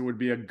war because it would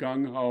be a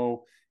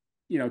gung-ho,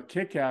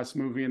 kick-ass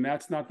movie. And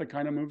that's not the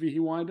kind of movie he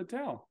wanted to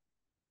tell.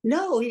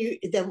 No,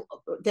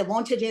 they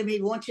wanted him.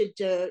 He wanted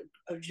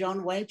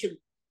John Wayne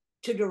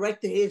to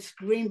direct his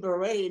Green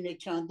Beret, and he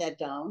turned that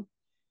down.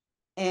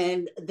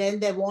 And then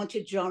they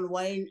wanted John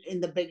Wayne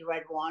in the Big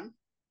Red One.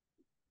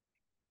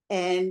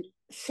 And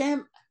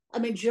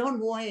John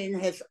Wayne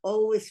has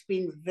always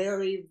been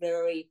very,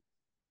 very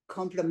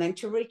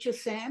complimentary to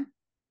Sam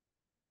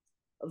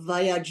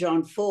via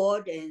John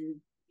Ford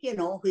and,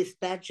 his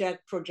Bad Jack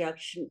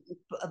production.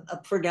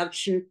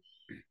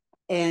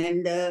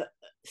 And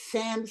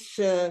Sam's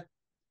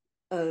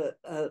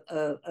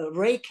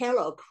Ray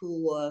Kellogg,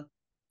 who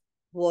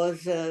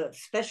was a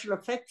special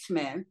effects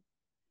man,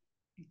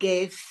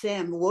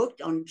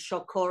 worked on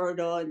Shock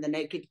Corridor and The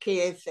Naked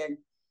Kiss, and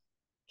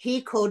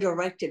he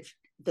co-directed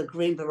the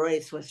Green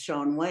Berets with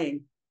John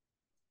Wayne.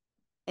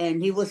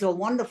 And he was a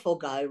wonderful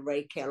guy,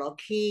 Ray Kellogg.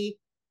 He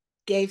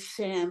gave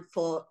Sam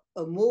for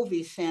a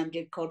movie Sam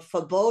did called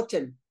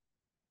Verboten.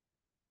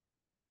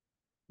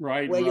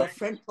 Right. Where your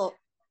friend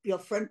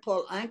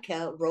Paul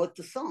Anka wrote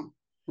the song.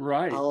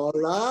 Right. Our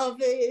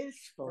love is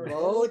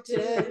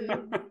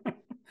verboten.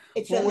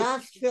 It's a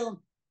last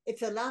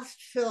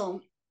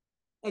film.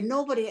 And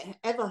nobody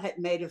ever had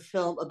made a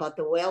film about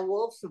the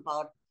werewolves,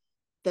 about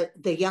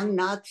the young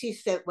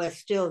Nazis that were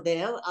still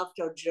there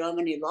after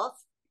Germany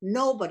lost.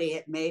 Nobody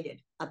had made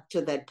it up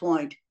to that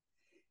point.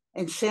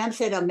 And Sam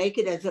said, I'll make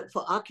it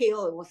for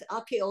Akio. It was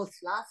Akio's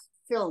last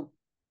film.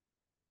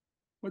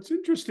 What's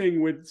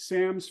interesting with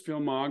Sam's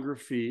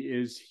filmography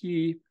is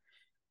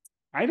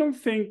I don't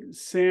think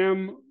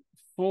Sam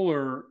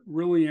Fuller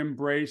really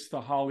embraced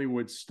the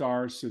Hollywood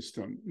star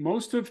system.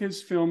 Most of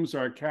his films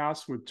are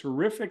cast with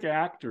terrific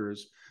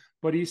actors,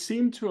 but he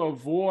seemed to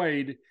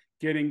avoid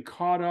getting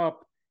caught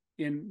up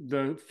in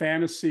the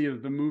fantasy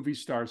of the movie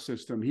star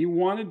system. He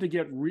wanted to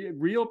get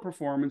real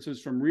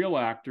performances from real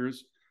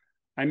actors.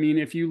 I mean,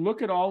 if you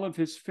look at all of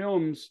his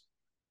films,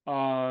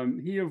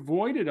 he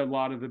avoided a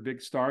lot of the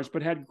big stars,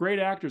 but had great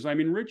actors. I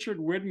mean, Richard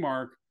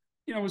Widmark,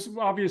 was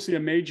obviously a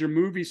major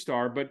movie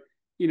star, but,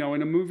 in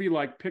a movie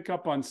like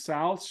Pickup on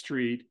South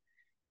Street,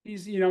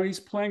 he's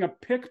playing a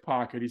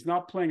pickpocket. He's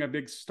not playing a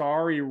big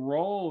starry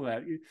role.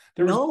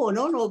 There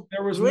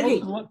was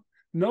really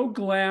no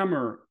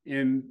glamour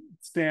in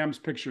Sam's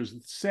pictures.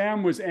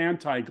 Sam was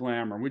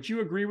anti-glamour. Would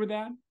you agree with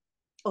that?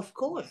 Of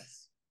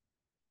course.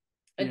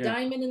 A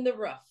diamond in the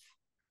rough.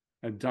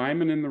 A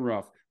diamond in the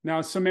rough.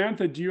 Now,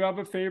 Samantha, do you have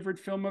a favorite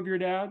film of your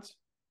dad's?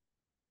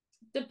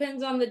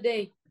 Depends on the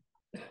day.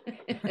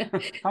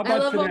 How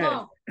about today?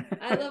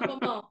 I love them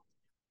all.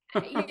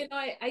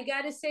 I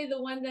got to say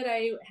the one that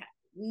I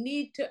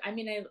need to,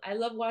 I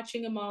love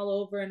watching them all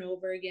over and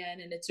over again.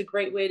 And it's a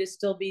great way to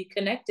still be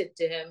connected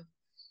to him,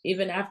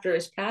 even after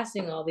his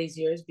passing all these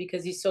years,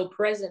 because he's so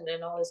present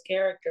in all his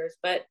characters.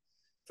 But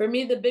for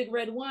me, the Big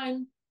Red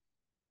One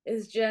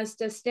is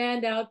just a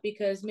standout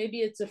because maybe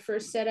it's the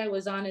first set I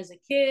was on as a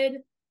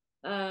kid.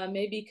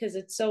 Maybe because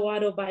it's so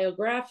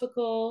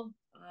autobiographical.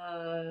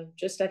 I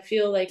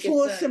feel like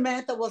poor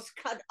Samantha was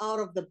cut out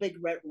of the Big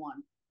Red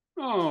One.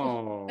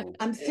 Oh,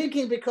 I'm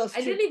thinking because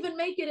I didn't even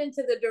make it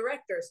into the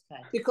director's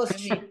cut. Because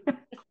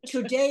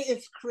today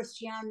is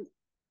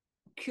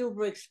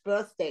Kubrick's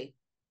birthday.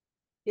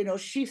 You know,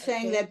 she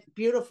sang that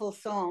beautiful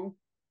song,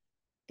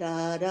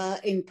 da da,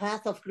 in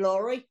Path of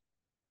Glory.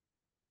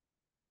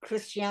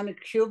 Christiana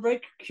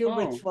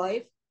Kubrick's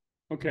wife.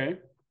 Okay.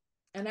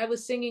 And I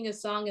was singing a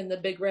song in the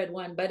Big Red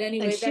One, but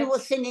anyway, and she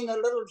was singing a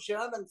little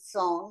German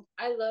song.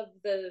 I love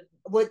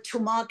with to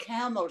Mark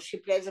Hamill. She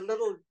plays a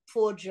little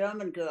poor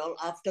German girl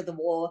after the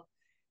war,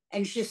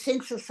 and she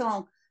sings a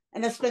song.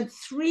 And I spent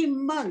 3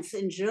 months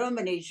in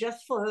Germany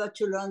just for her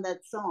to learn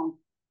that song.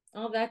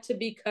 Oh, that to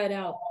be cut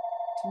out,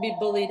 to be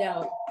bullied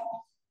out.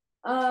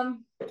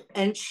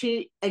 And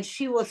she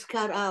was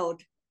cut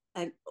out,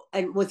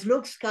 and with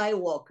Luke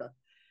Skywalker,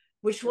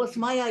 which was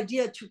my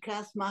idea to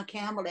cast Mark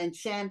Hamill. And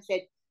Sam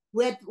said,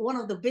 we had one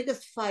of the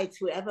biggest fights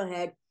we ever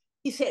had.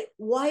 He said,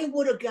 why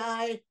would a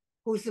guy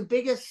who's in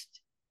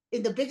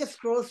the biggest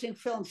grossing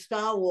film,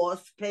 Star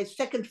Wars, play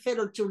second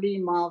fiddle to Lee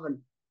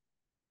Marvin?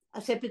 I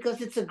said,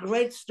 because it's a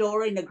great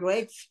story and a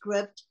great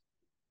script.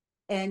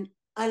 And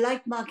I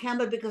liked Mark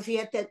Hamill because he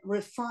had that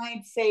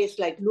refined face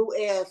like Lou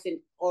Ayres in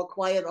All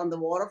Quiet on the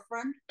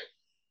Waterfront.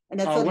 And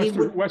I thought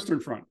Western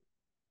Front.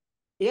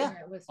 Yeah,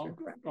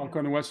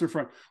 on the Western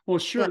Front. Well,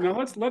 sure. Yeah. Now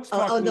let's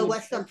talk on the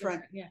Western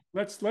Front. Yeah.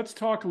 Let's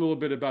talk a little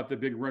bit about the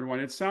Big Red One.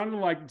 It sounded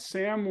like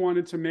Sam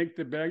wanted to make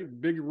the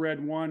Big Red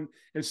One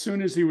as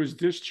soon as he was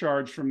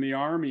discharged from the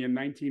Army in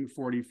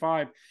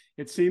 1945.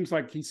 It seems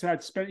like he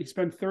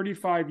spent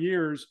 35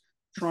 years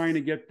trying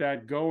to get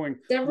that going.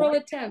 Several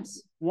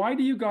attempts. Why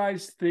do you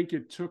guys think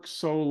it took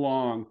so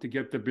long to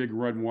get the Big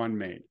Red One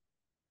made?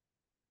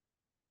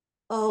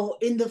 Oh,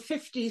 in the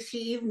 50s, he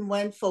even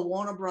went for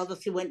Warner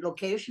Brothers. He went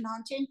location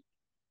hunting,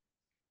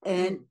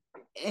 and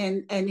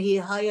he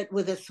hired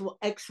with his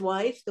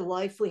ex-wife, the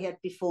wife we had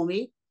before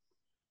me,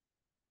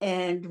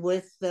 and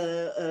with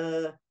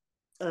Ray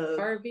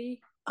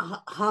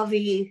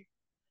Harvey.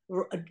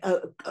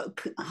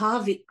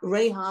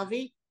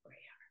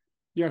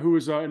 Yeah, who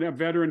was a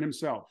veteran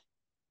himself.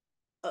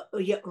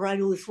 Yeah, right.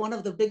 Who was one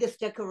of the biggest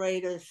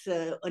decorators,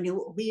 and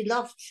he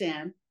loved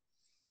Sam.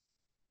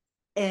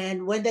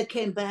 And when they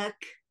came back,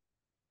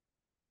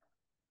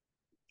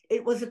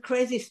 it was a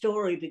crazy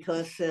story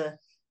because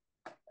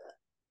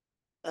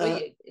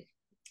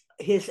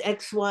his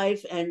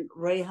ex-wife and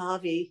Ray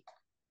Harvey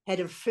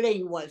had a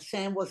fling while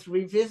Sam was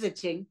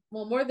revisiting.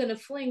 Well, more than a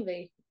fling,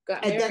 they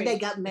got married. And then they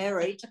got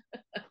married.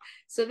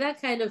 So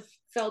that kind of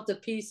fell to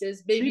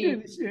pieces. Maybe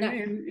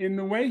in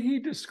the way he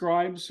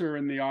describes her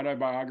in the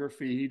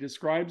autobiography, he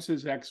describes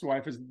his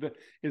ex-wife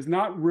as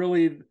not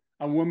really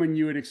a woman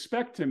you would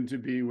expect him to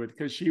be with,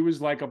 because she was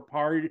like a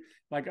party,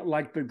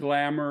 like the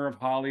glamour of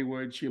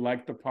Hollywood. She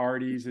liked the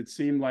parties. It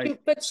seemed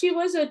like, but she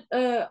was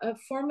a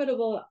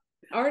formidable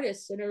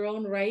artist in her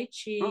own right.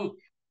 She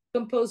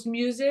composed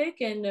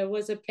music and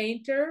was a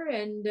painter,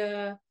 and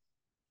I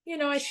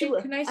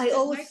think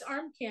nice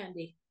arm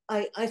candy.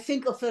 I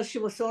think of her. She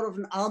was sort of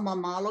an Alma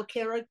Mahler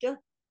character.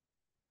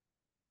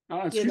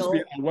 Excuse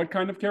me, what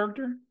kind of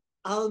character?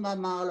 Alma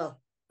Mahler.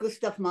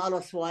 Gustav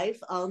Mahler's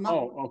wife, Alma.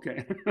 Oh,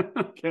 okay.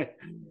 Okay.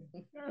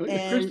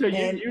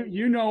 Christa,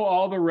 you know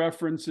all the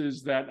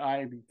references that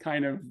I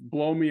kind of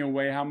blow me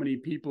away how many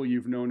people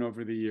you've known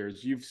over the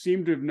years. You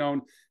seem to have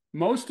known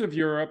most of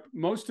Europe,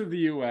 most of the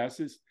US,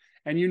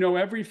 and you know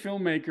every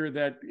filmmaker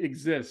that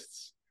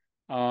exists.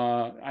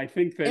 I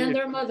think that... And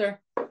their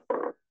mother.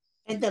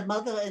 And their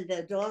mother and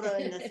their daughter.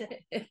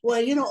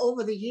 Well,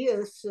 over the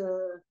years,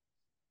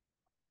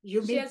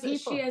 you meet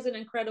people. She has an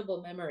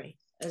incredible memory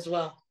as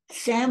well.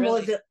 Sam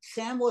was a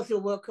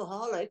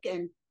workaholic,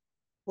 and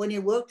when he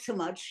worked so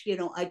much,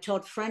 I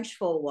taught French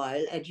for a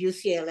while at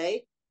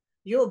UCLA.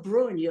 You're a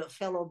Bruin, you're a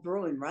fellow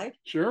Bruin, right?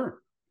 Sure,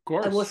 of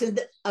course. I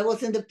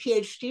was in the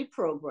PhD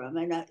program,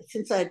 and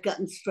since I had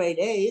gotten straight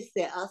A's,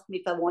 they asked me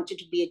if I wanted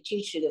to be a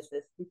teaching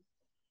assistant.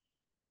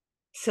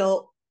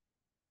 So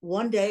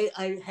one day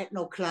I had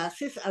no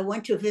classes. I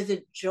went to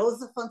visit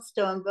Joseph von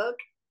Sternberg,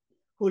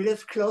 who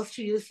lived close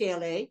to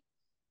UCLA,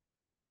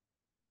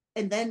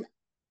 and then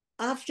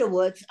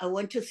afterwards, I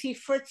went to see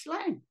Fritz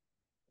Lang.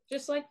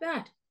 Just like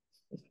that.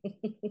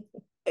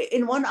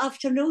 In one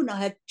afternoon, I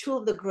had two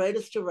of the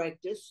greatest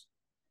directors.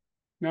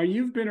 Now,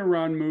 you've been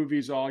around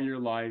movies all your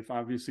life.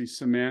 Obviously,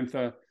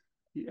 Samantha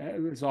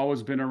has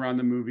always been around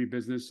the movie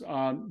business.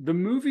 The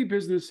movie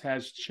business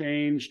has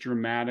changed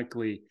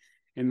dramatically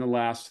in the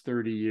last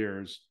 30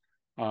 years.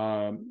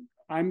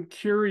 I'm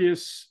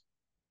curious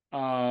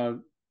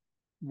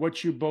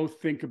what you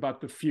both think about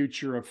the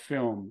future of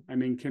film. I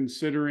mean,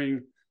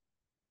 considering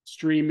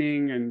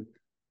streaming and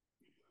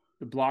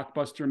the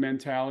blockbuster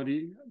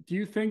mentality, do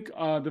you think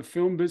the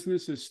film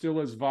business is still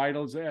as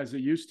vital as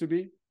it used to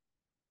be?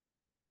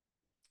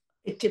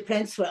 It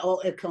depends where our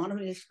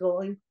economy is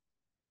going.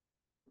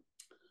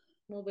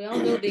 Well, we all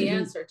know the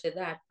answer to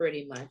that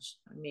pretty much.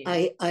 I mean,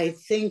 I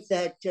think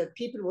that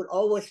people will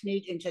always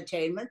need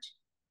entertainment.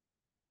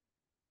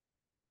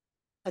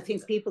 I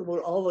think people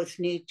will always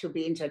need to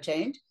be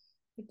entertained.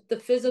 The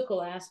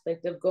physical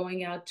aspect of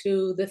going out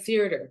to the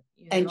theater.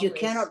 And you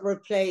cannot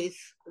replace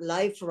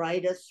live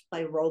writers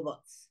by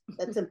robots.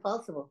 That's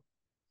impossible.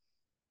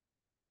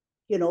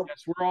 you know.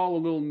 Yes, we're all a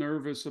little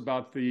nervous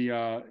about the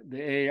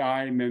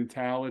AI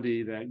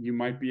mentality that you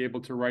might be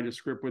able to write a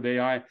script with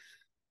AI.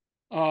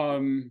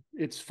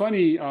 It's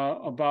funny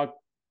about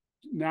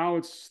now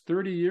it's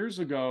 30 years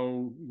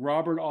ago,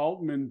 Robert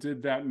Altman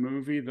did that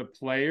movie, The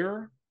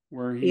Player,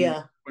 where he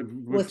Yeah,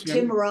 with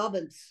Tim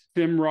Robbins.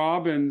 Tim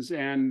Robbins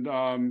and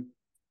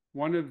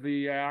one of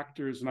the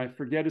actors, and I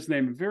forget his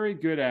name, a very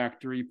good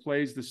actor. He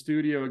plays the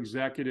studio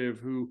executive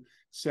who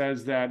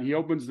says that he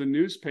opens the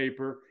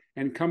newspaper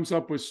and comes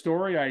up with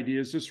story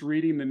ideas just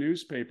reading the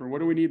newspaper. What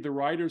do we need the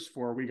writers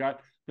for? We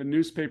got the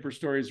newspaper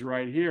stories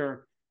right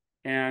here.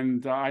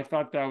 And I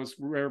thought that was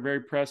very,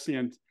 very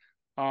prescient.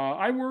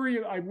 I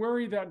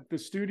worry that the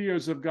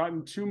studios have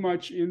gotten too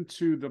much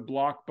into the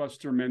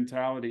blockbuster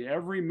mentality.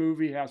 Every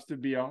movie has to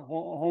be a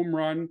home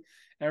run.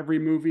 Every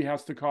movie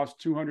has to cost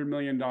 $200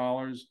 million.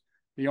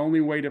 The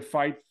only way to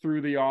fight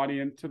through the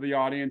audience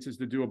is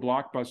to do a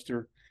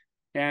blockbuster.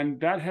 And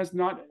that has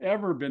not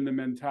ever been the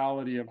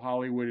mentality of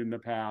Hollywood in the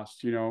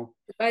past, you know.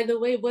 By the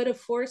way, what a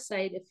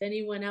foresight. If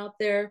anyone out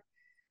there,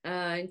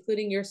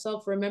 including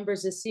yourself,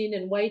 remembers a scene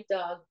in White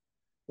Dog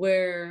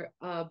where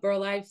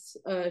Burl Ives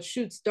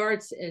shoots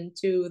darts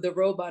into the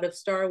robot of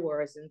Star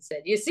Wars and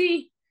said, "You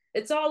see,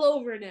 it's all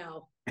over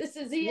now. This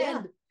is the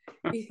end."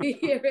 I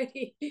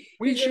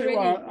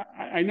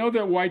know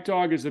that White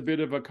Dog is a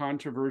bit of a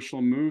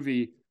controversial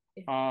movie.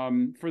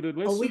 For the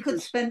listeners,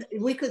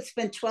 we could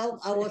spend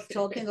 12 hours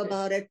talking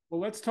about it. Well,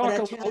 let's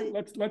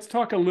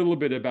talk a little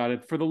bit about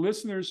it. For the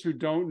listeners who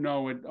don't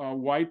know it,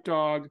 White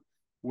Dog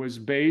was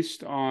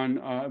based on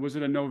was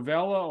it a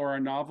novella or a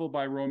novel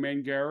by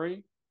Romain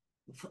Gary?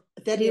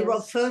 That he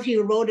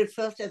wrote it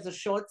first as a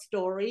short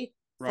story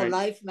for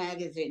Life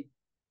magazine.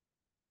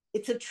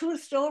 It's a true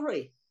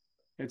story.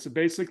 It's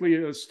basically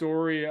a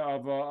story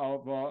of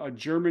a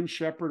German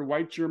Shepherd,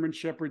 white German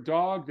Shepherd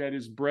dog that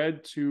is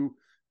bred to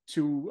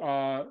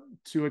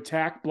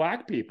attack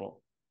Black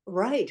people.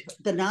 Right.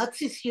 The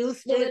Nazis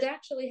used it. Well, it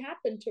actually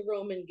happened to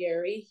Roman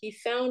Gary. He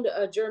found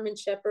a German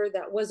Shepherd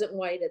that wasn't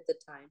white at the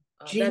time.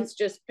 That's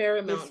just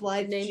Paramount.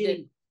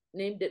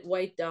 Named it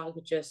White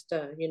Dog, just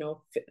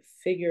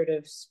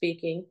figurative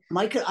speaking.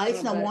 Michael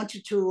Eisner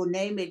wanted to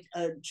name it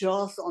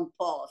Jaws on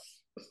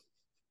Paws.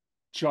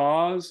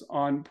 Jaws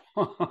on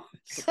Paws.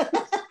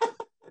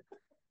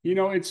 You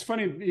know, it's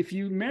funny, if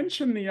you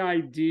mention the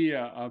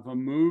idea of a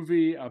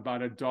movie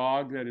about a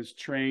dog that is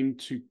trained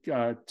to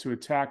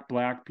attack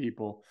Black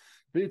people,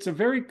 it's a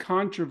very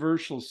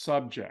controversial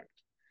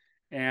subject.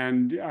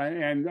 And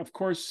of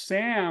course,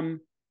 Sam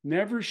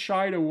never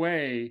shied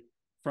away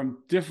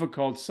from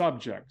difficult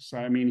subjects.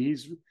 I mean,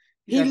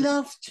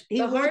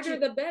 the harder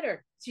the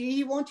better.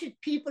 He wanted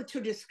people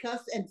to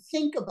discuss and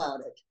think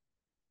about it,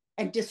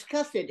 and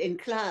discuss it in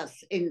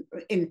class, in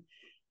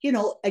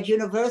at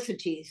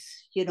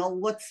universities.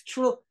 What's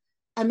true.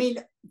 I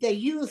mean, they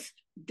used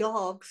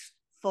dogs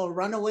for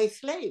runaway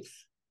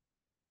slaves.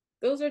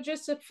 Those are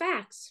just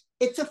facts.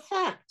 It's a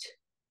fact.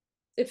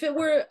 If it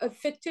were a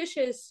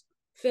fictitious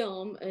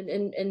film,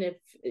 and if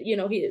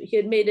he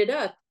had made it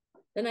up,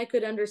 then I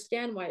could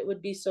understand why it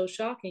would be so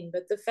shocking.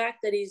 But the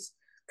fact that he's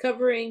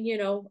covering,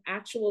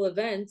 actual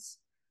events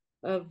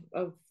of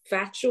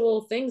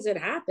factual things that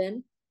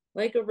happen,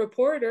 like a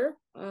reporter,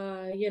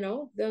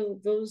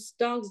 those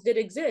dogs did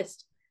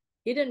exist.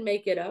 He didn't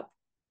make it up.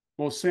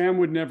 Well, Sam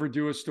would never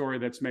do a story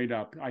that's made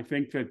up. I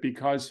think that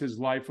because his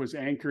life was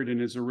anchored in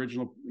his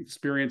original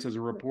experience as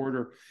a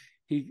reporter,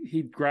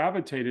 he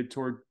gravitated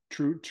toward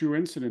true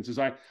incidences.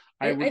 I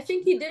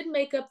think he did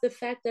make up the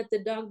fact that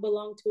the dog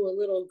belonged to a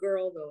little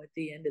girl, though, at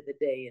the end of the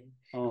day,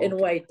 in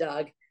White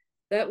Dog.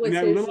 That was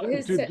that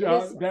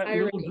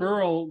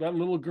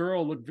little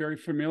girl looked very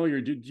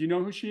familiar. Do you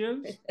know who she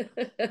is?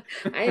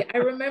 I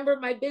remember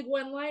my big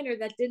one-liner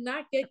that did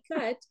not get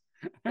cut.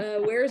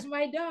 Where's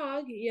my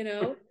dog?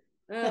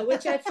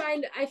 Which I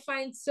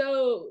find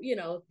so,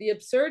 the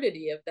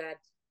absurdity of that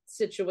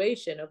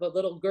situation of a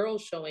little girl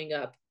showing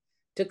up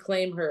to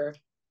claim her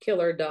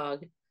killer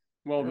dog.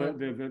 Well,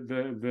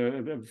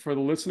 for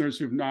the listeners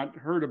who've not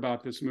heard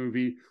about this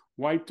movie,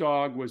 White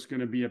Dog was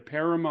going to be a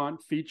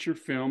Paramount feature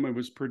film. It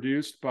was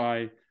produced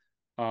by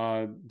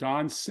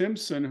Don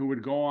Simpson, who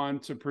would go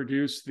on to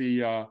produce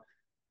the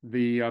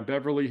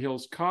Beverly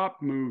Hills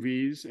Cop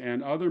movies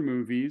and other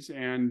movies,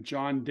 and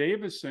John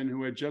Davison,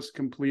 who had just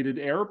completed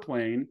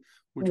Airplane.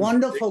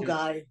 Wonderful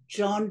guy,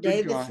 John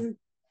Davison.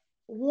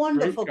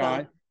 Wonderful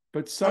guy.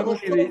 But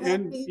suddenly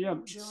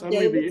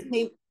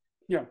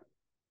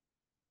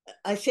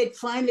I said,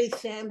 finally,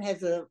 Sam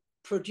has a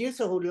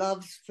producer who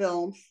loves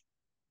films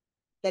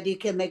that he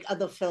can make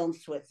other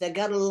films with. They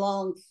got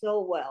along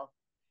so well.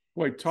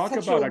 Boy, talk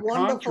about a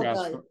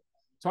contrast.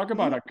 Talk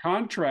about a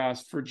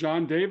contrast for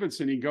John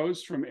Davidson. He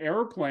goes from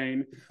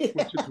Airplane,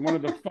 which is one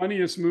of the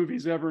funniest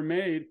movies ever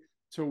made,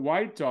 to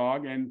White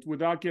Dog. And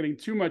without getting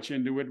too much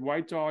into it,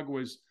 White Dog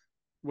was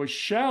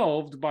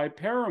shelved by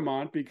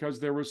Paramount because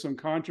there was some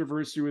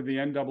controversy with the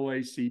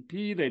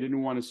NAACP. They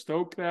didn't want to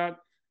stoke that.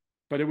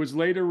 But it was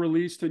later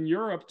released in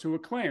Europe to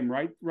acclaim,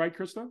 right,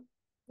 Christa?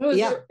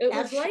 It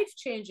was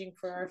life-changing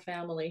for our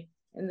family.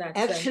 in that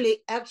sense.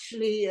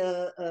 Actually,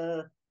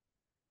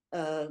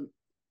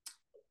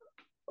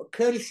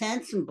 Curtis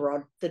Hanson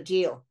brought the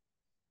deal.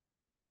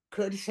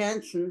 Curtis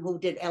Hanson, who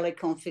did LA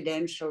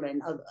Confidential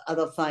and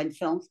other fine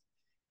films,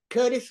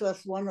 Curtis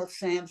was one of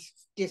Sam's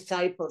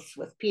disciples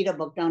with Peter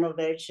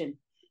Bogdanovich, and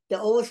they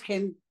always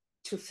came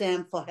to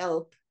Sam for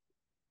help,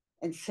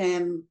 and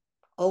Sam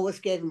always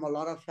gave him a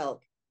lot of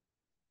help.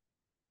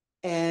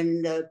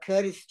 And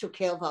Curtis took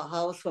care of our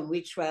house when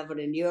we traveled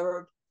in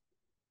Europe.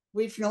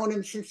 We've known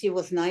him since he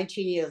was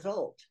 19 years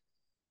old.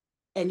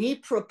 And he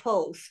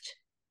proposed.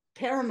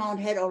 Paramount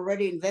had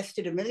already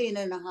invested $1.5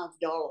 million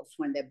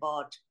when they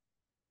bought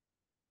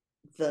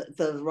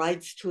the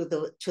rights to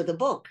the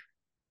book.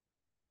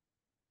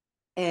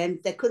 And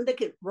they couldn't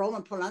make it.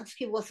 Roman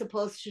Polanski was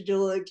supposed to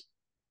do it,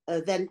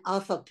 then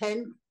Arthur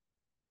Penn.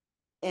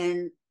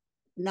 And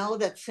now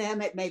that Sam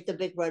had made The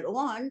Big Red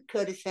One,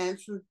 Curtis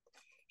Hanson,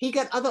 he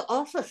got other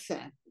offers,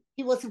 Sam.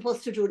 He was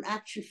supposed to do an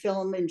action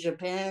film in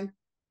Japan.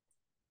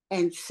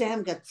 And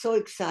Sam got so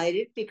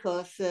excited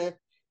because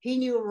he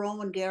knew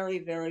Roman Gary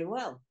very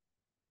well.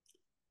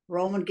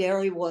 Roman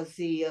Gary was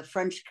the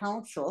French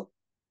consul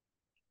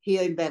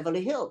here in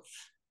Beverly Hills.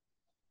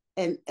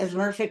 And as a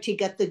matter of fact, he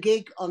got the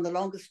gig on The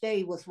Longest Day.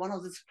 He was one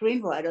of the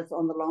screenwriters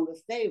on The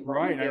Longest Day.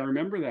 Right, I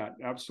remember that,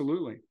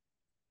 absolutely.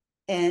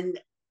 And,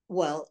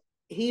 well,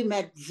 he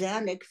met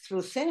Zanuck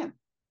through Sam.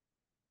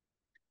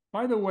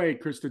 By the way,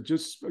 Christa,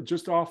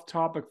 just off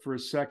topic for a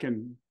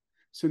second,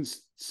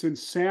 since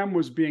Sam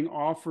was being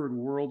offered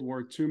World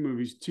War II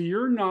movies, to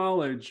your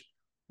knowledge,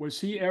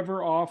 was he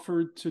ever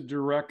offered to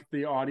direct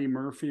the Audie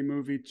Murphy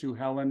movie To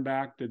Hell and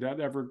Back? Did that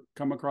ever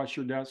come across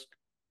your desk?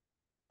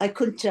 I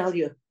couldn't tell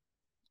you.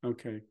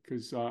 Okay,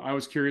 because I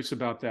was curious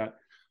about that.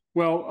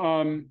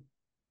 Well,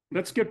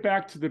 let's get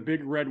back to The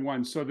Big Red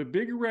One. So The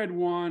Big Red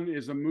One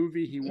is a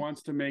movie he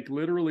wants to make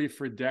literally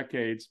for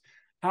decades.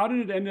 How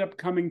did it end up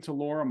coming to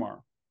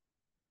Lorimar?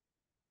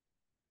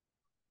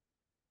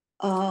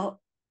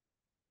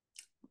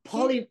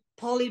 Polly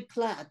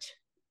Platt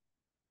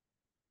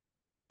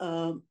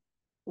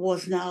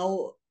was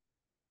now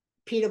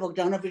Peter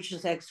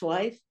Bogdanovich's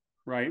ex-wife.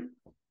 Right.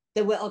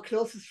 They were our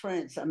closest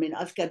friends. I mean,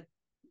 I've got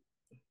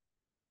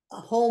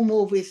home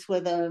movies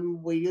with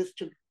them. We used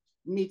to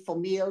meet for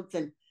meals,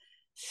 and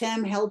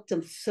Sam helped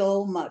them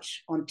so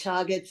much on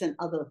Targets and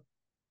other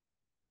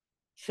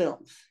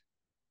films.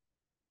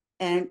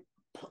 And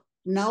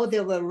now they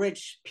were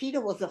rich.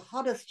 Peter was the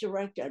hottest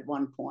director at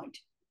one point.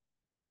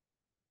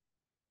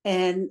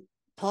 And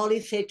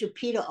Polly said to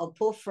Peter, our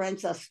poor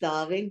friends are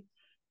starving,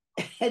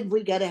 and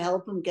we got to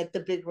help them get The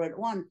Big Red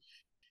One.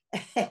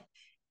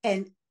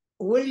 And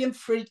William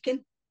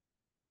Friedkin,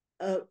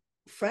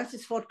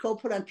 Francis Ford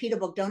Coppola, and Peter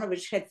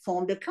Bogdanovich had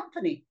formed a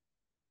company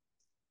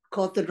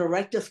called the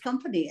Directors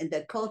Company. And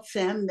they called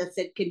Sam and they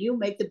said, can you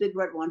make The Big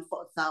Red One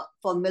for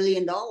 $1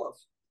 million?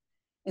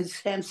 And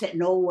Sam said,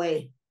 no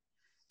way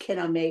can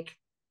I make.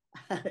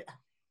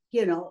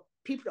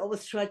 People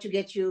always try to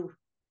get you.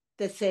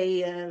 They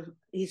say,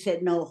 he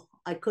said, no,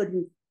 I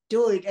couldn't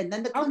do it. And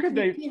then how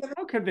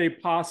could they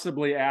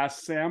possibly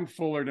ask Sam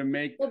Fuller to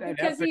make an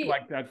epic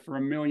like that for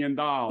 $1 million?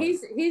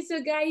 He's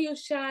the guy who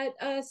shot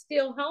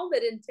Steel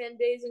Helmet in 10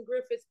 Days in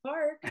Griffith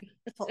Park.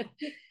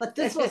 But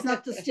this was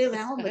not the Steel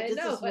Helmet.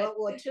 This is World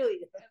War II.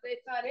 They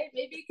thought, hey,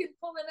 maybe he can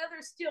pull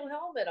another Steel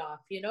Helmet off,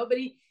 But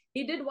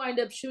he did wind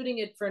up shooting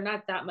it for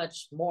not that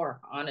much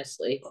more,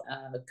 honestly,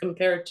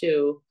 compared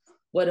to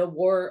what a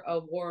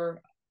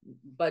war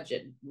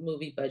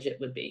movie budget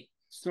would be.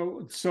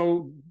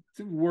 So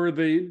were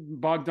the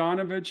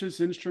Bogdanoviches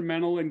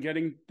instrumental in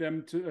getting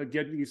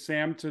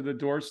Sam to the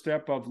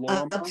doorstep of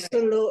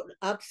Lorimar?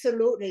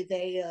 Absolutely.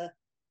 They,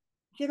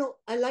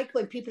 I like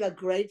when people are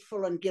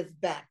grateful and give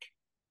back.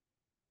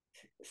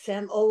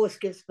 Sam always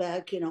gives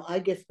back. I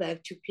give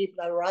back to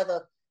people. I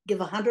rather give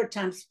 100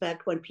 times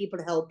back when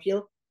people help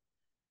you.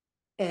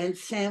 And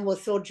Sam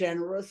was so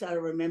generous. I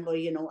remember,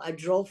 I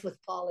drove with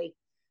Polly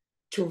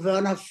to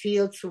Werner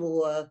Fields,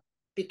 who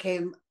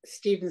became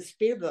Steven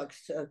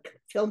Spielberg's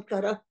film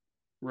cutter,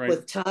 right,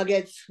 with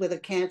Targets, with the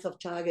cans of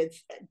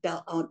Targets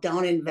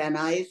down in Van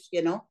Nuys,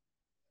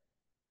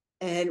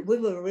 and we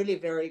were really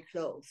very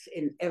close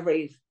in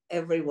every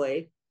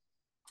way.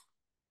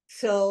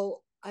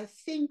 So I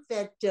think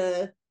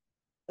that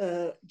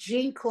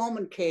Gene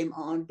Corman came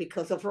on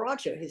because of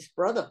Roger, his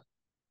brother.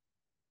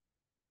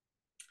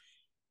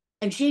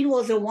 And Gene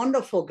was a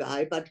wonderful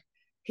guy, but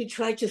he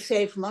tried to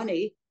save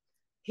money.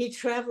 He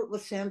traveled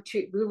with Sam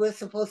we were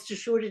supposed to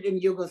shoot it in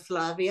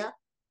Yugoslavia.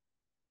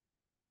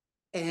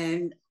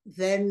 And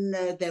then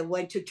they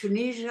went to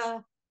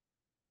Tunisia.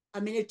 I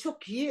mean, it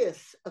took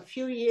a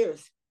few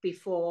years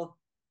before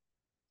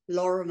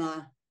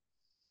Lorimar.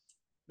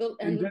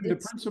 And then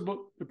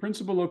the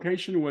principal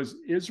location was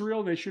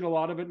Israel. They shoot a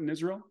lot of it in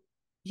Israel?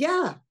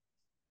 Yeah.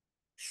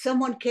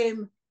 Someone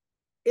came,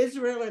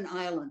 Israel and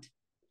Ireland.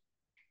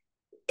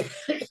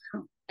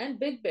 And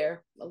Big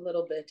Bear a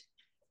little bit.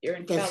 You're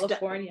in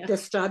California. They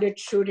started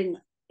shooting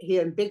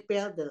here in Big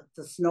Bear,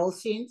 the snow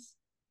scenes.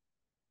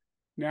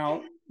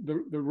 Now,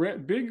 the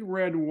Big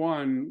Red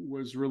One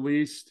was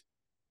released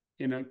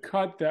in a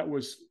cut that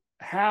was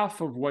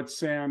half of what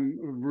Sam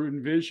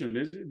envisioned.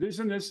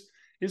 Isn't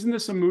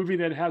this a movie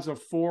that has a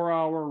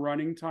 4-hour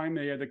running time?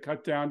 They had to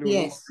cut down to a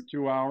little over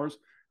 2 hours.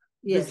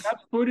 Yes. Does that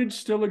footage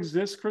still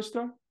exist,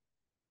 Christa?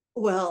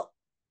 Well,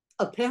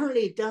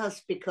 apparently it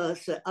does,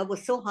 because I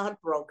was so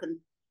heartbroken.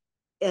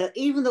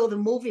 Even though the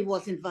movie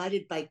was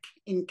invited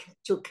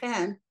to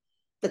Cannes,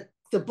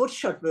 the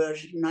butchered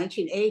version,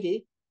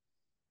 1980,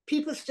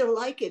 people still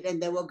like it,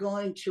 and they were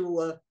going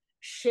to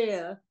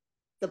share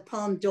the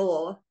Palme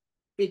d'Or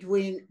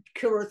between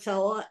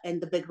Kurosawa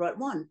and the Big Red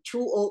One, two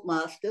old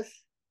masters.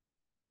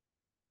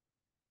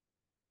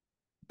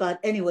 But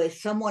anyway,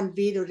 someone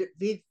vetoed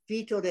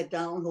it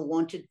down who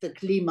wanted the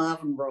Lee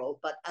Marvin role,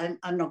 but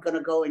I'm not going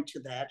to go into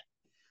that.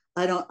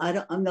 I'm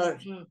not,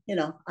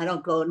 I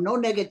don't go, no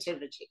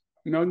negativity.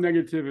 No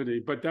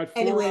negativity, but that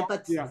anyway,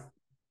 but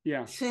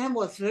yeah. Sam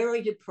was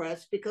very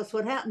depressed, because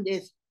what happened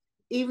is,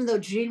 even though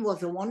Gene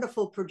was a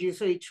wonderful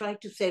producer, he tried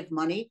to save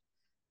money,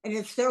 and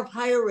instead of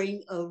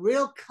hiring a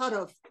real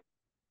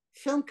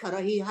film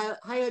cutter, he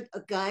hired a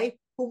guy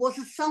who was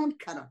a sound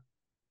cutter,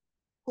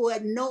 who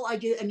had no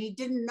idea, and he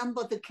didn't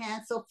number the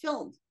cans of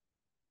films.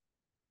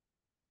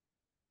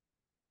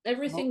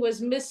 Everything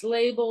was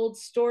mislabeled,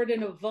 stored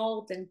in a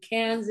vault in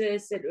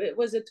Kansas. It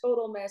was a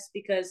total mess,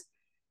 because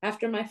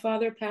after my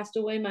father passed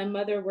away, my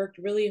mother worked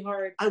really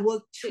hard. I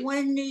worked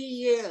 20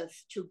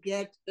 years to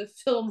get the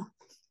film.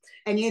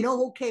 And you know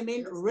who came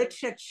in?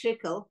 Richard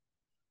Schickel,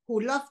 who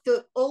loved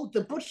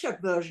the butchered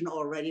version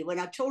already. When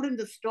I told him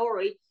the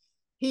story,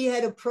 he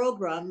had a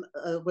program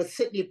with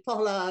Sidney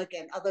Pollack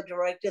and other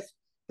directors,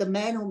 the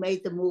man who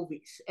made the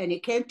movies. And he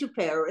came to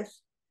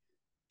Paris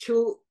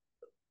to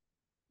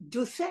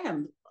do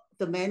Sam,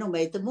 the man who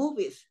made the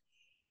movies.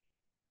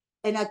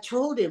 And I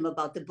told him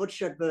about the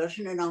butchered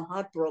version and how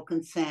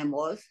heartbroken Sam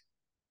was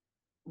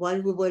while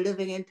we were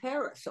living in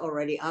Paris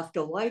already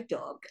after White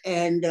Dog.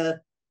 And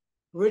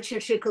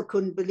Richard Schickel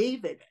couldn't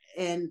believe it.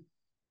 And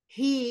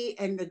he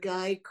and the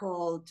guy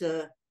called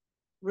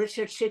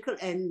Richard Schickel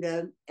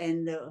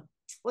and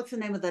what's the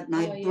name of that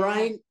night?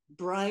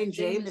 Brian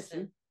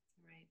Jameson,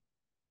 right,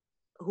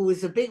 who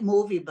is a big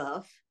movie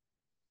buff,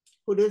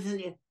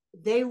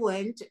 they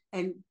went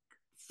and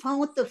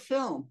found the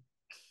film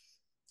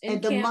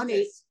and the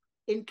money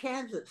in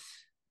Kansas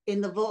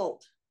in the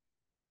vault.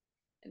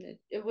 And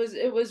it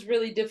was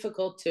really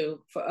difficult it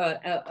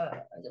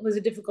was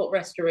a difficult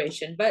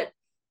restoration, but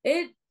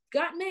it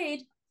got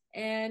made.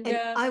 And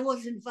I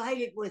was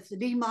invited with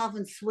Lee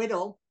Marvin's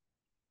widow,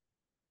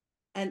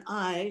 and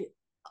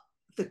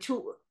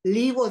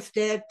Lee was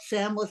dead,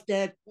 Sam was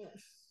dead,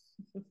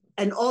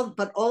 and all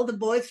the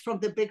boys from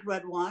the Big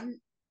Red One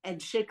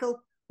and Schickel,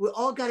 we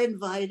all got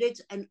invited,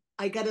 and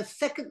I got a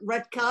second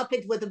red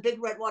carpet with the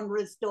Big Red One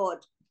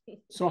restored.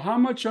 So how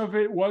much of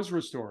it was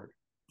restored?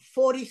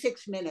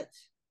 46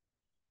 minutes.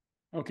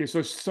 Okay,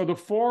 so the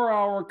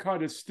 4-hour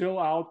cut is still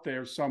out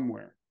there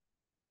somewhere.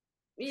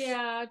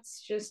 Yeah,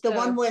 it's just the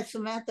one where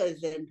Samantha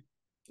is in.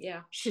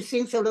 Yeah, she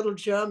sings a little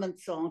German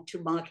song to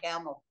Mark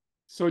Hamill.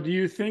 So do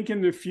you think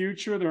in the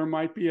future there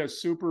might be a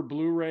super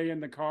Blu-ray in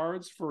the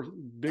cards for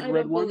Big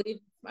Red One?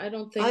 I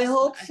don't think I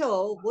hope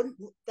so.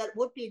 That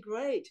would be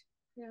great.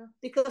 Yeah,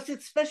 because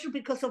it's special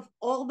because of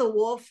all the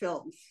war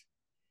films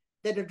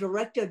that a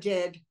director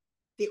did.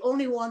 The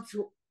only ones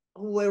who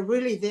were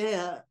really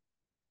there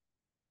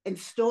and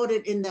stored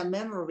it in their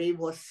memory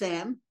was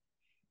Sam.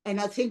 And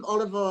I think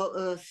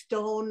Oliver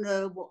Stone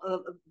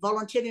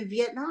volunteered in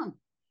Vietnam.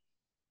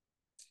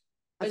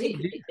 I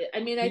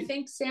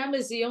think Sam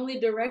is the only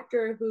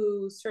director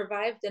who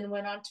survived and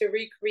went on to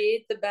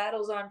recreate the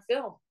battles on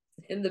film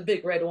in the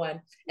Big Red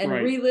One and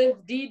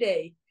relive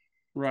D-Day.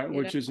 Right,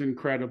 which is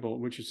incredible.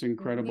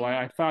 Mm-hmm.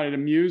 I found it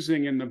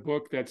amusing in the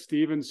book that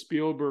Steven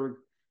Spielberg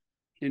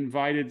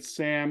invited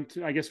Sam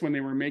to, I guess when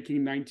they were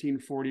making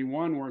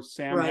 1941, where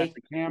Sam had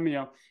the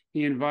cameo,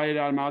 he invited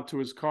him out to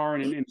his car,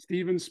 and in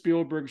Steven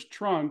Spielberg's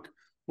trunk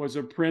was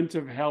a print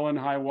of Hell and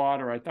High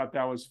Water. I thought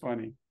that was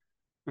funny.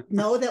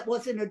 No, that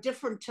was in a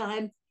different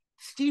time.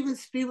 Steven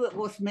Spielberg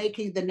was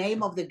making The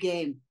Name of the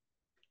Game.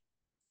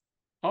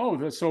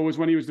 Oh, so it was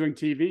when he was doing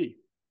TV.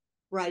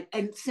 Right,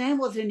 and Sam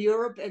was in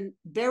Europe, and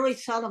Barry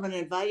Sullivan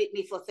invited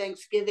me for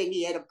Thanksgiving.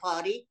 He had a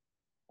party,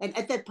 and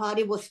at that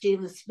party was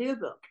Steven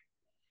Spielberg.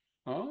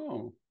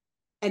 Oh.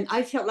 And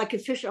I felt like a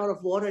fish out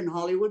of water in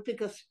Hollywood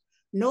because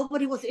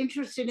nobody was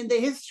interested in the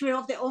history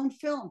of their own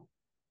film.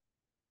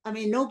 I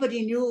mean,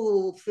 nobody knew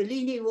who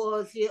Fellini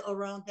was here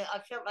around there. I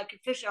felt like a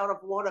fish out of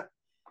water.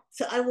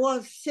 So I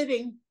was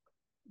sitting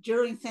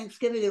during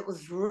Thanksgiving. It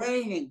was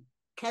raining,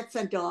 cats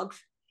and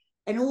dogs.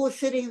 And who was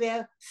sitting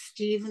there?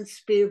 Steven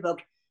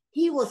Spielberg.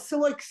 He was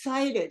so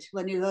excited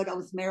when he heard I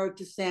was married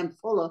to Sam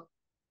Fuller.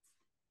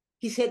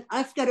 He said,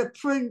 I've got a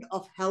print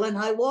of Hell and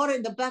High Water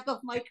in the back of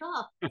my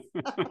car.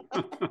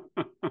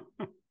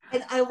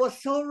 And I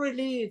was so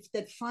relieved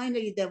that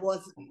finally there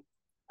was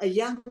a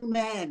young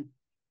man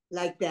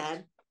like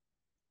that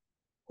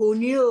who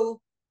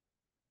knew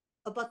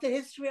about the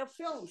history of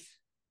films.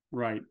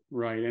 Right.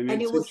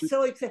 And he was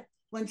so excited.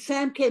 When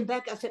Sam came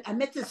back, I said, I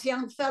met this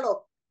young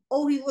fellow.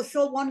 oh, he was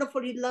so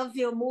wonderful. He loves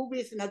your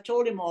movies. And I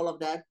told him all of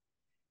that.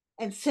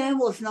 And Sam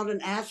was not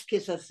an ass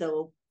kisser,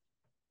 so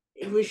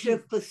we should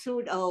have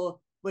pursued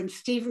when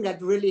Stephen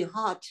got really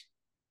hot.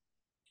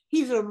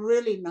 He's a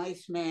really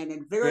nice man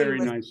and very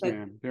nice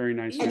man. Very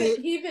nice man.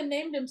 He even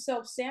named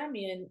himself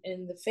Sammy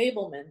in the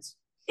Fablemans.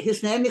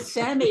 His name is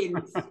Sammy.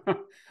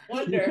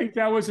 Wonder. You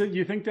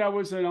think that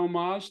was an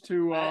homage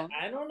to?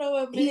 I don't know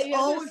of many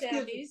other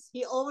Sammys.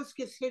 He always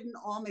gives hidden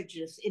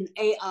homages in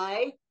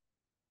AI.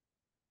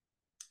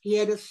 He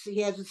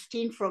has a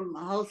scene from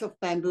House of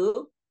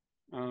Bamboo,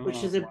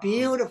 which is a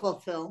beautiful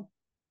film.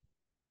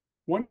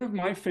 One of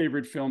my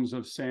favorite films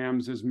of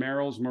Sam's is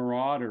Merrill's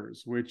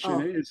Marauders, which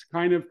is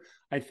kind of,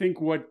 I think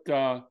what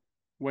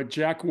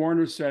Jack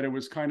Warner said, it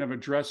was kind of a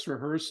dress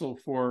rehearsal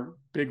for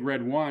Big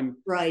Red One.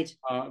 Right.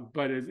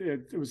 But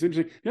it was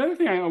interesting. The other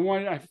thing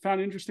I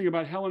found interesting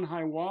about Hell and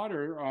High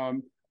Water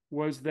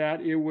was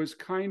that it was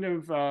kind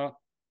of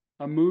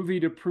a movie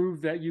to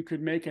prove that you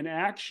could make an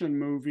action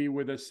movie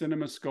with a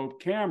CinemaScope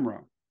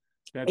camera.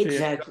 That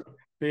exactly.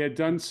 They had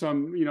done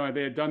some,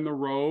 they had done The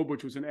Robe,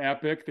 which was an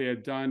epic. They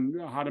had done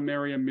How to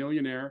Marry a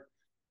Millionaire,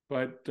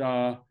 but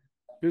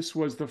this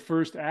was the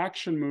first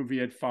action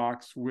movie at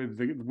Fox with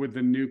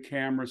the new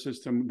camera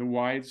system, the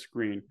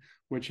widescreen,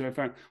 which I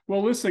found.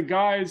 Well, listen,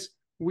 guys,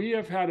 we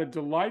have had a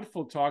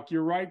delightful talk.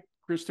 You're right,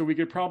 Christa. We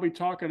could probably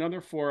talk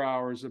another 4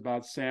 hours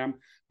about Sam,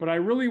 but I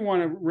really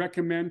want to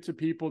recommend to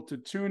people to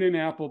tune in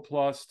Apple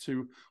Plus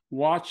to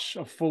watch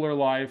A Fuller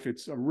Life.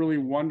 It's a really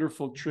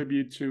wonderful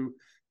tribute to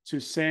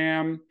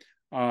Sam.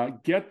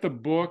 Get the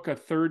book, A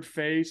Third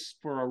Face,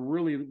 for a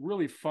really,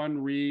 really fun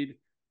read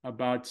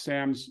about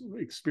Sam's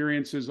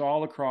experiences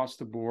all across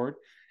the board.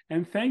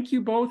 And thank you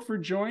both for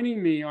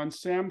joining me on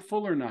Sam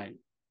Fuller Night.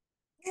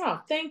 Oh,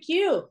 thank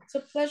you. It's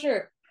a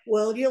pleasure.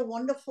 Well, you're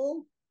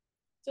wonderful.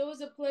 It's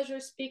always a pleasure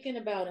speaking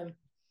about him.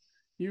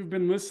 You've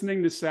been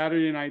listening to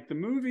Saturday Night the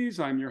Movies.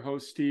 I'm your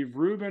host, Steve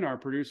Rubin. Our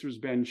producer's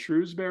Ben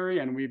Shrewsbury,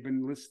 and we've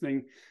been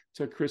listening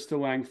to Christa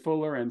Lang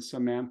Fuller and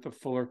Samantha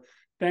Fuller.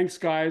 Thanks,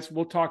 guys.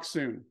 We'll talk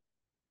soon.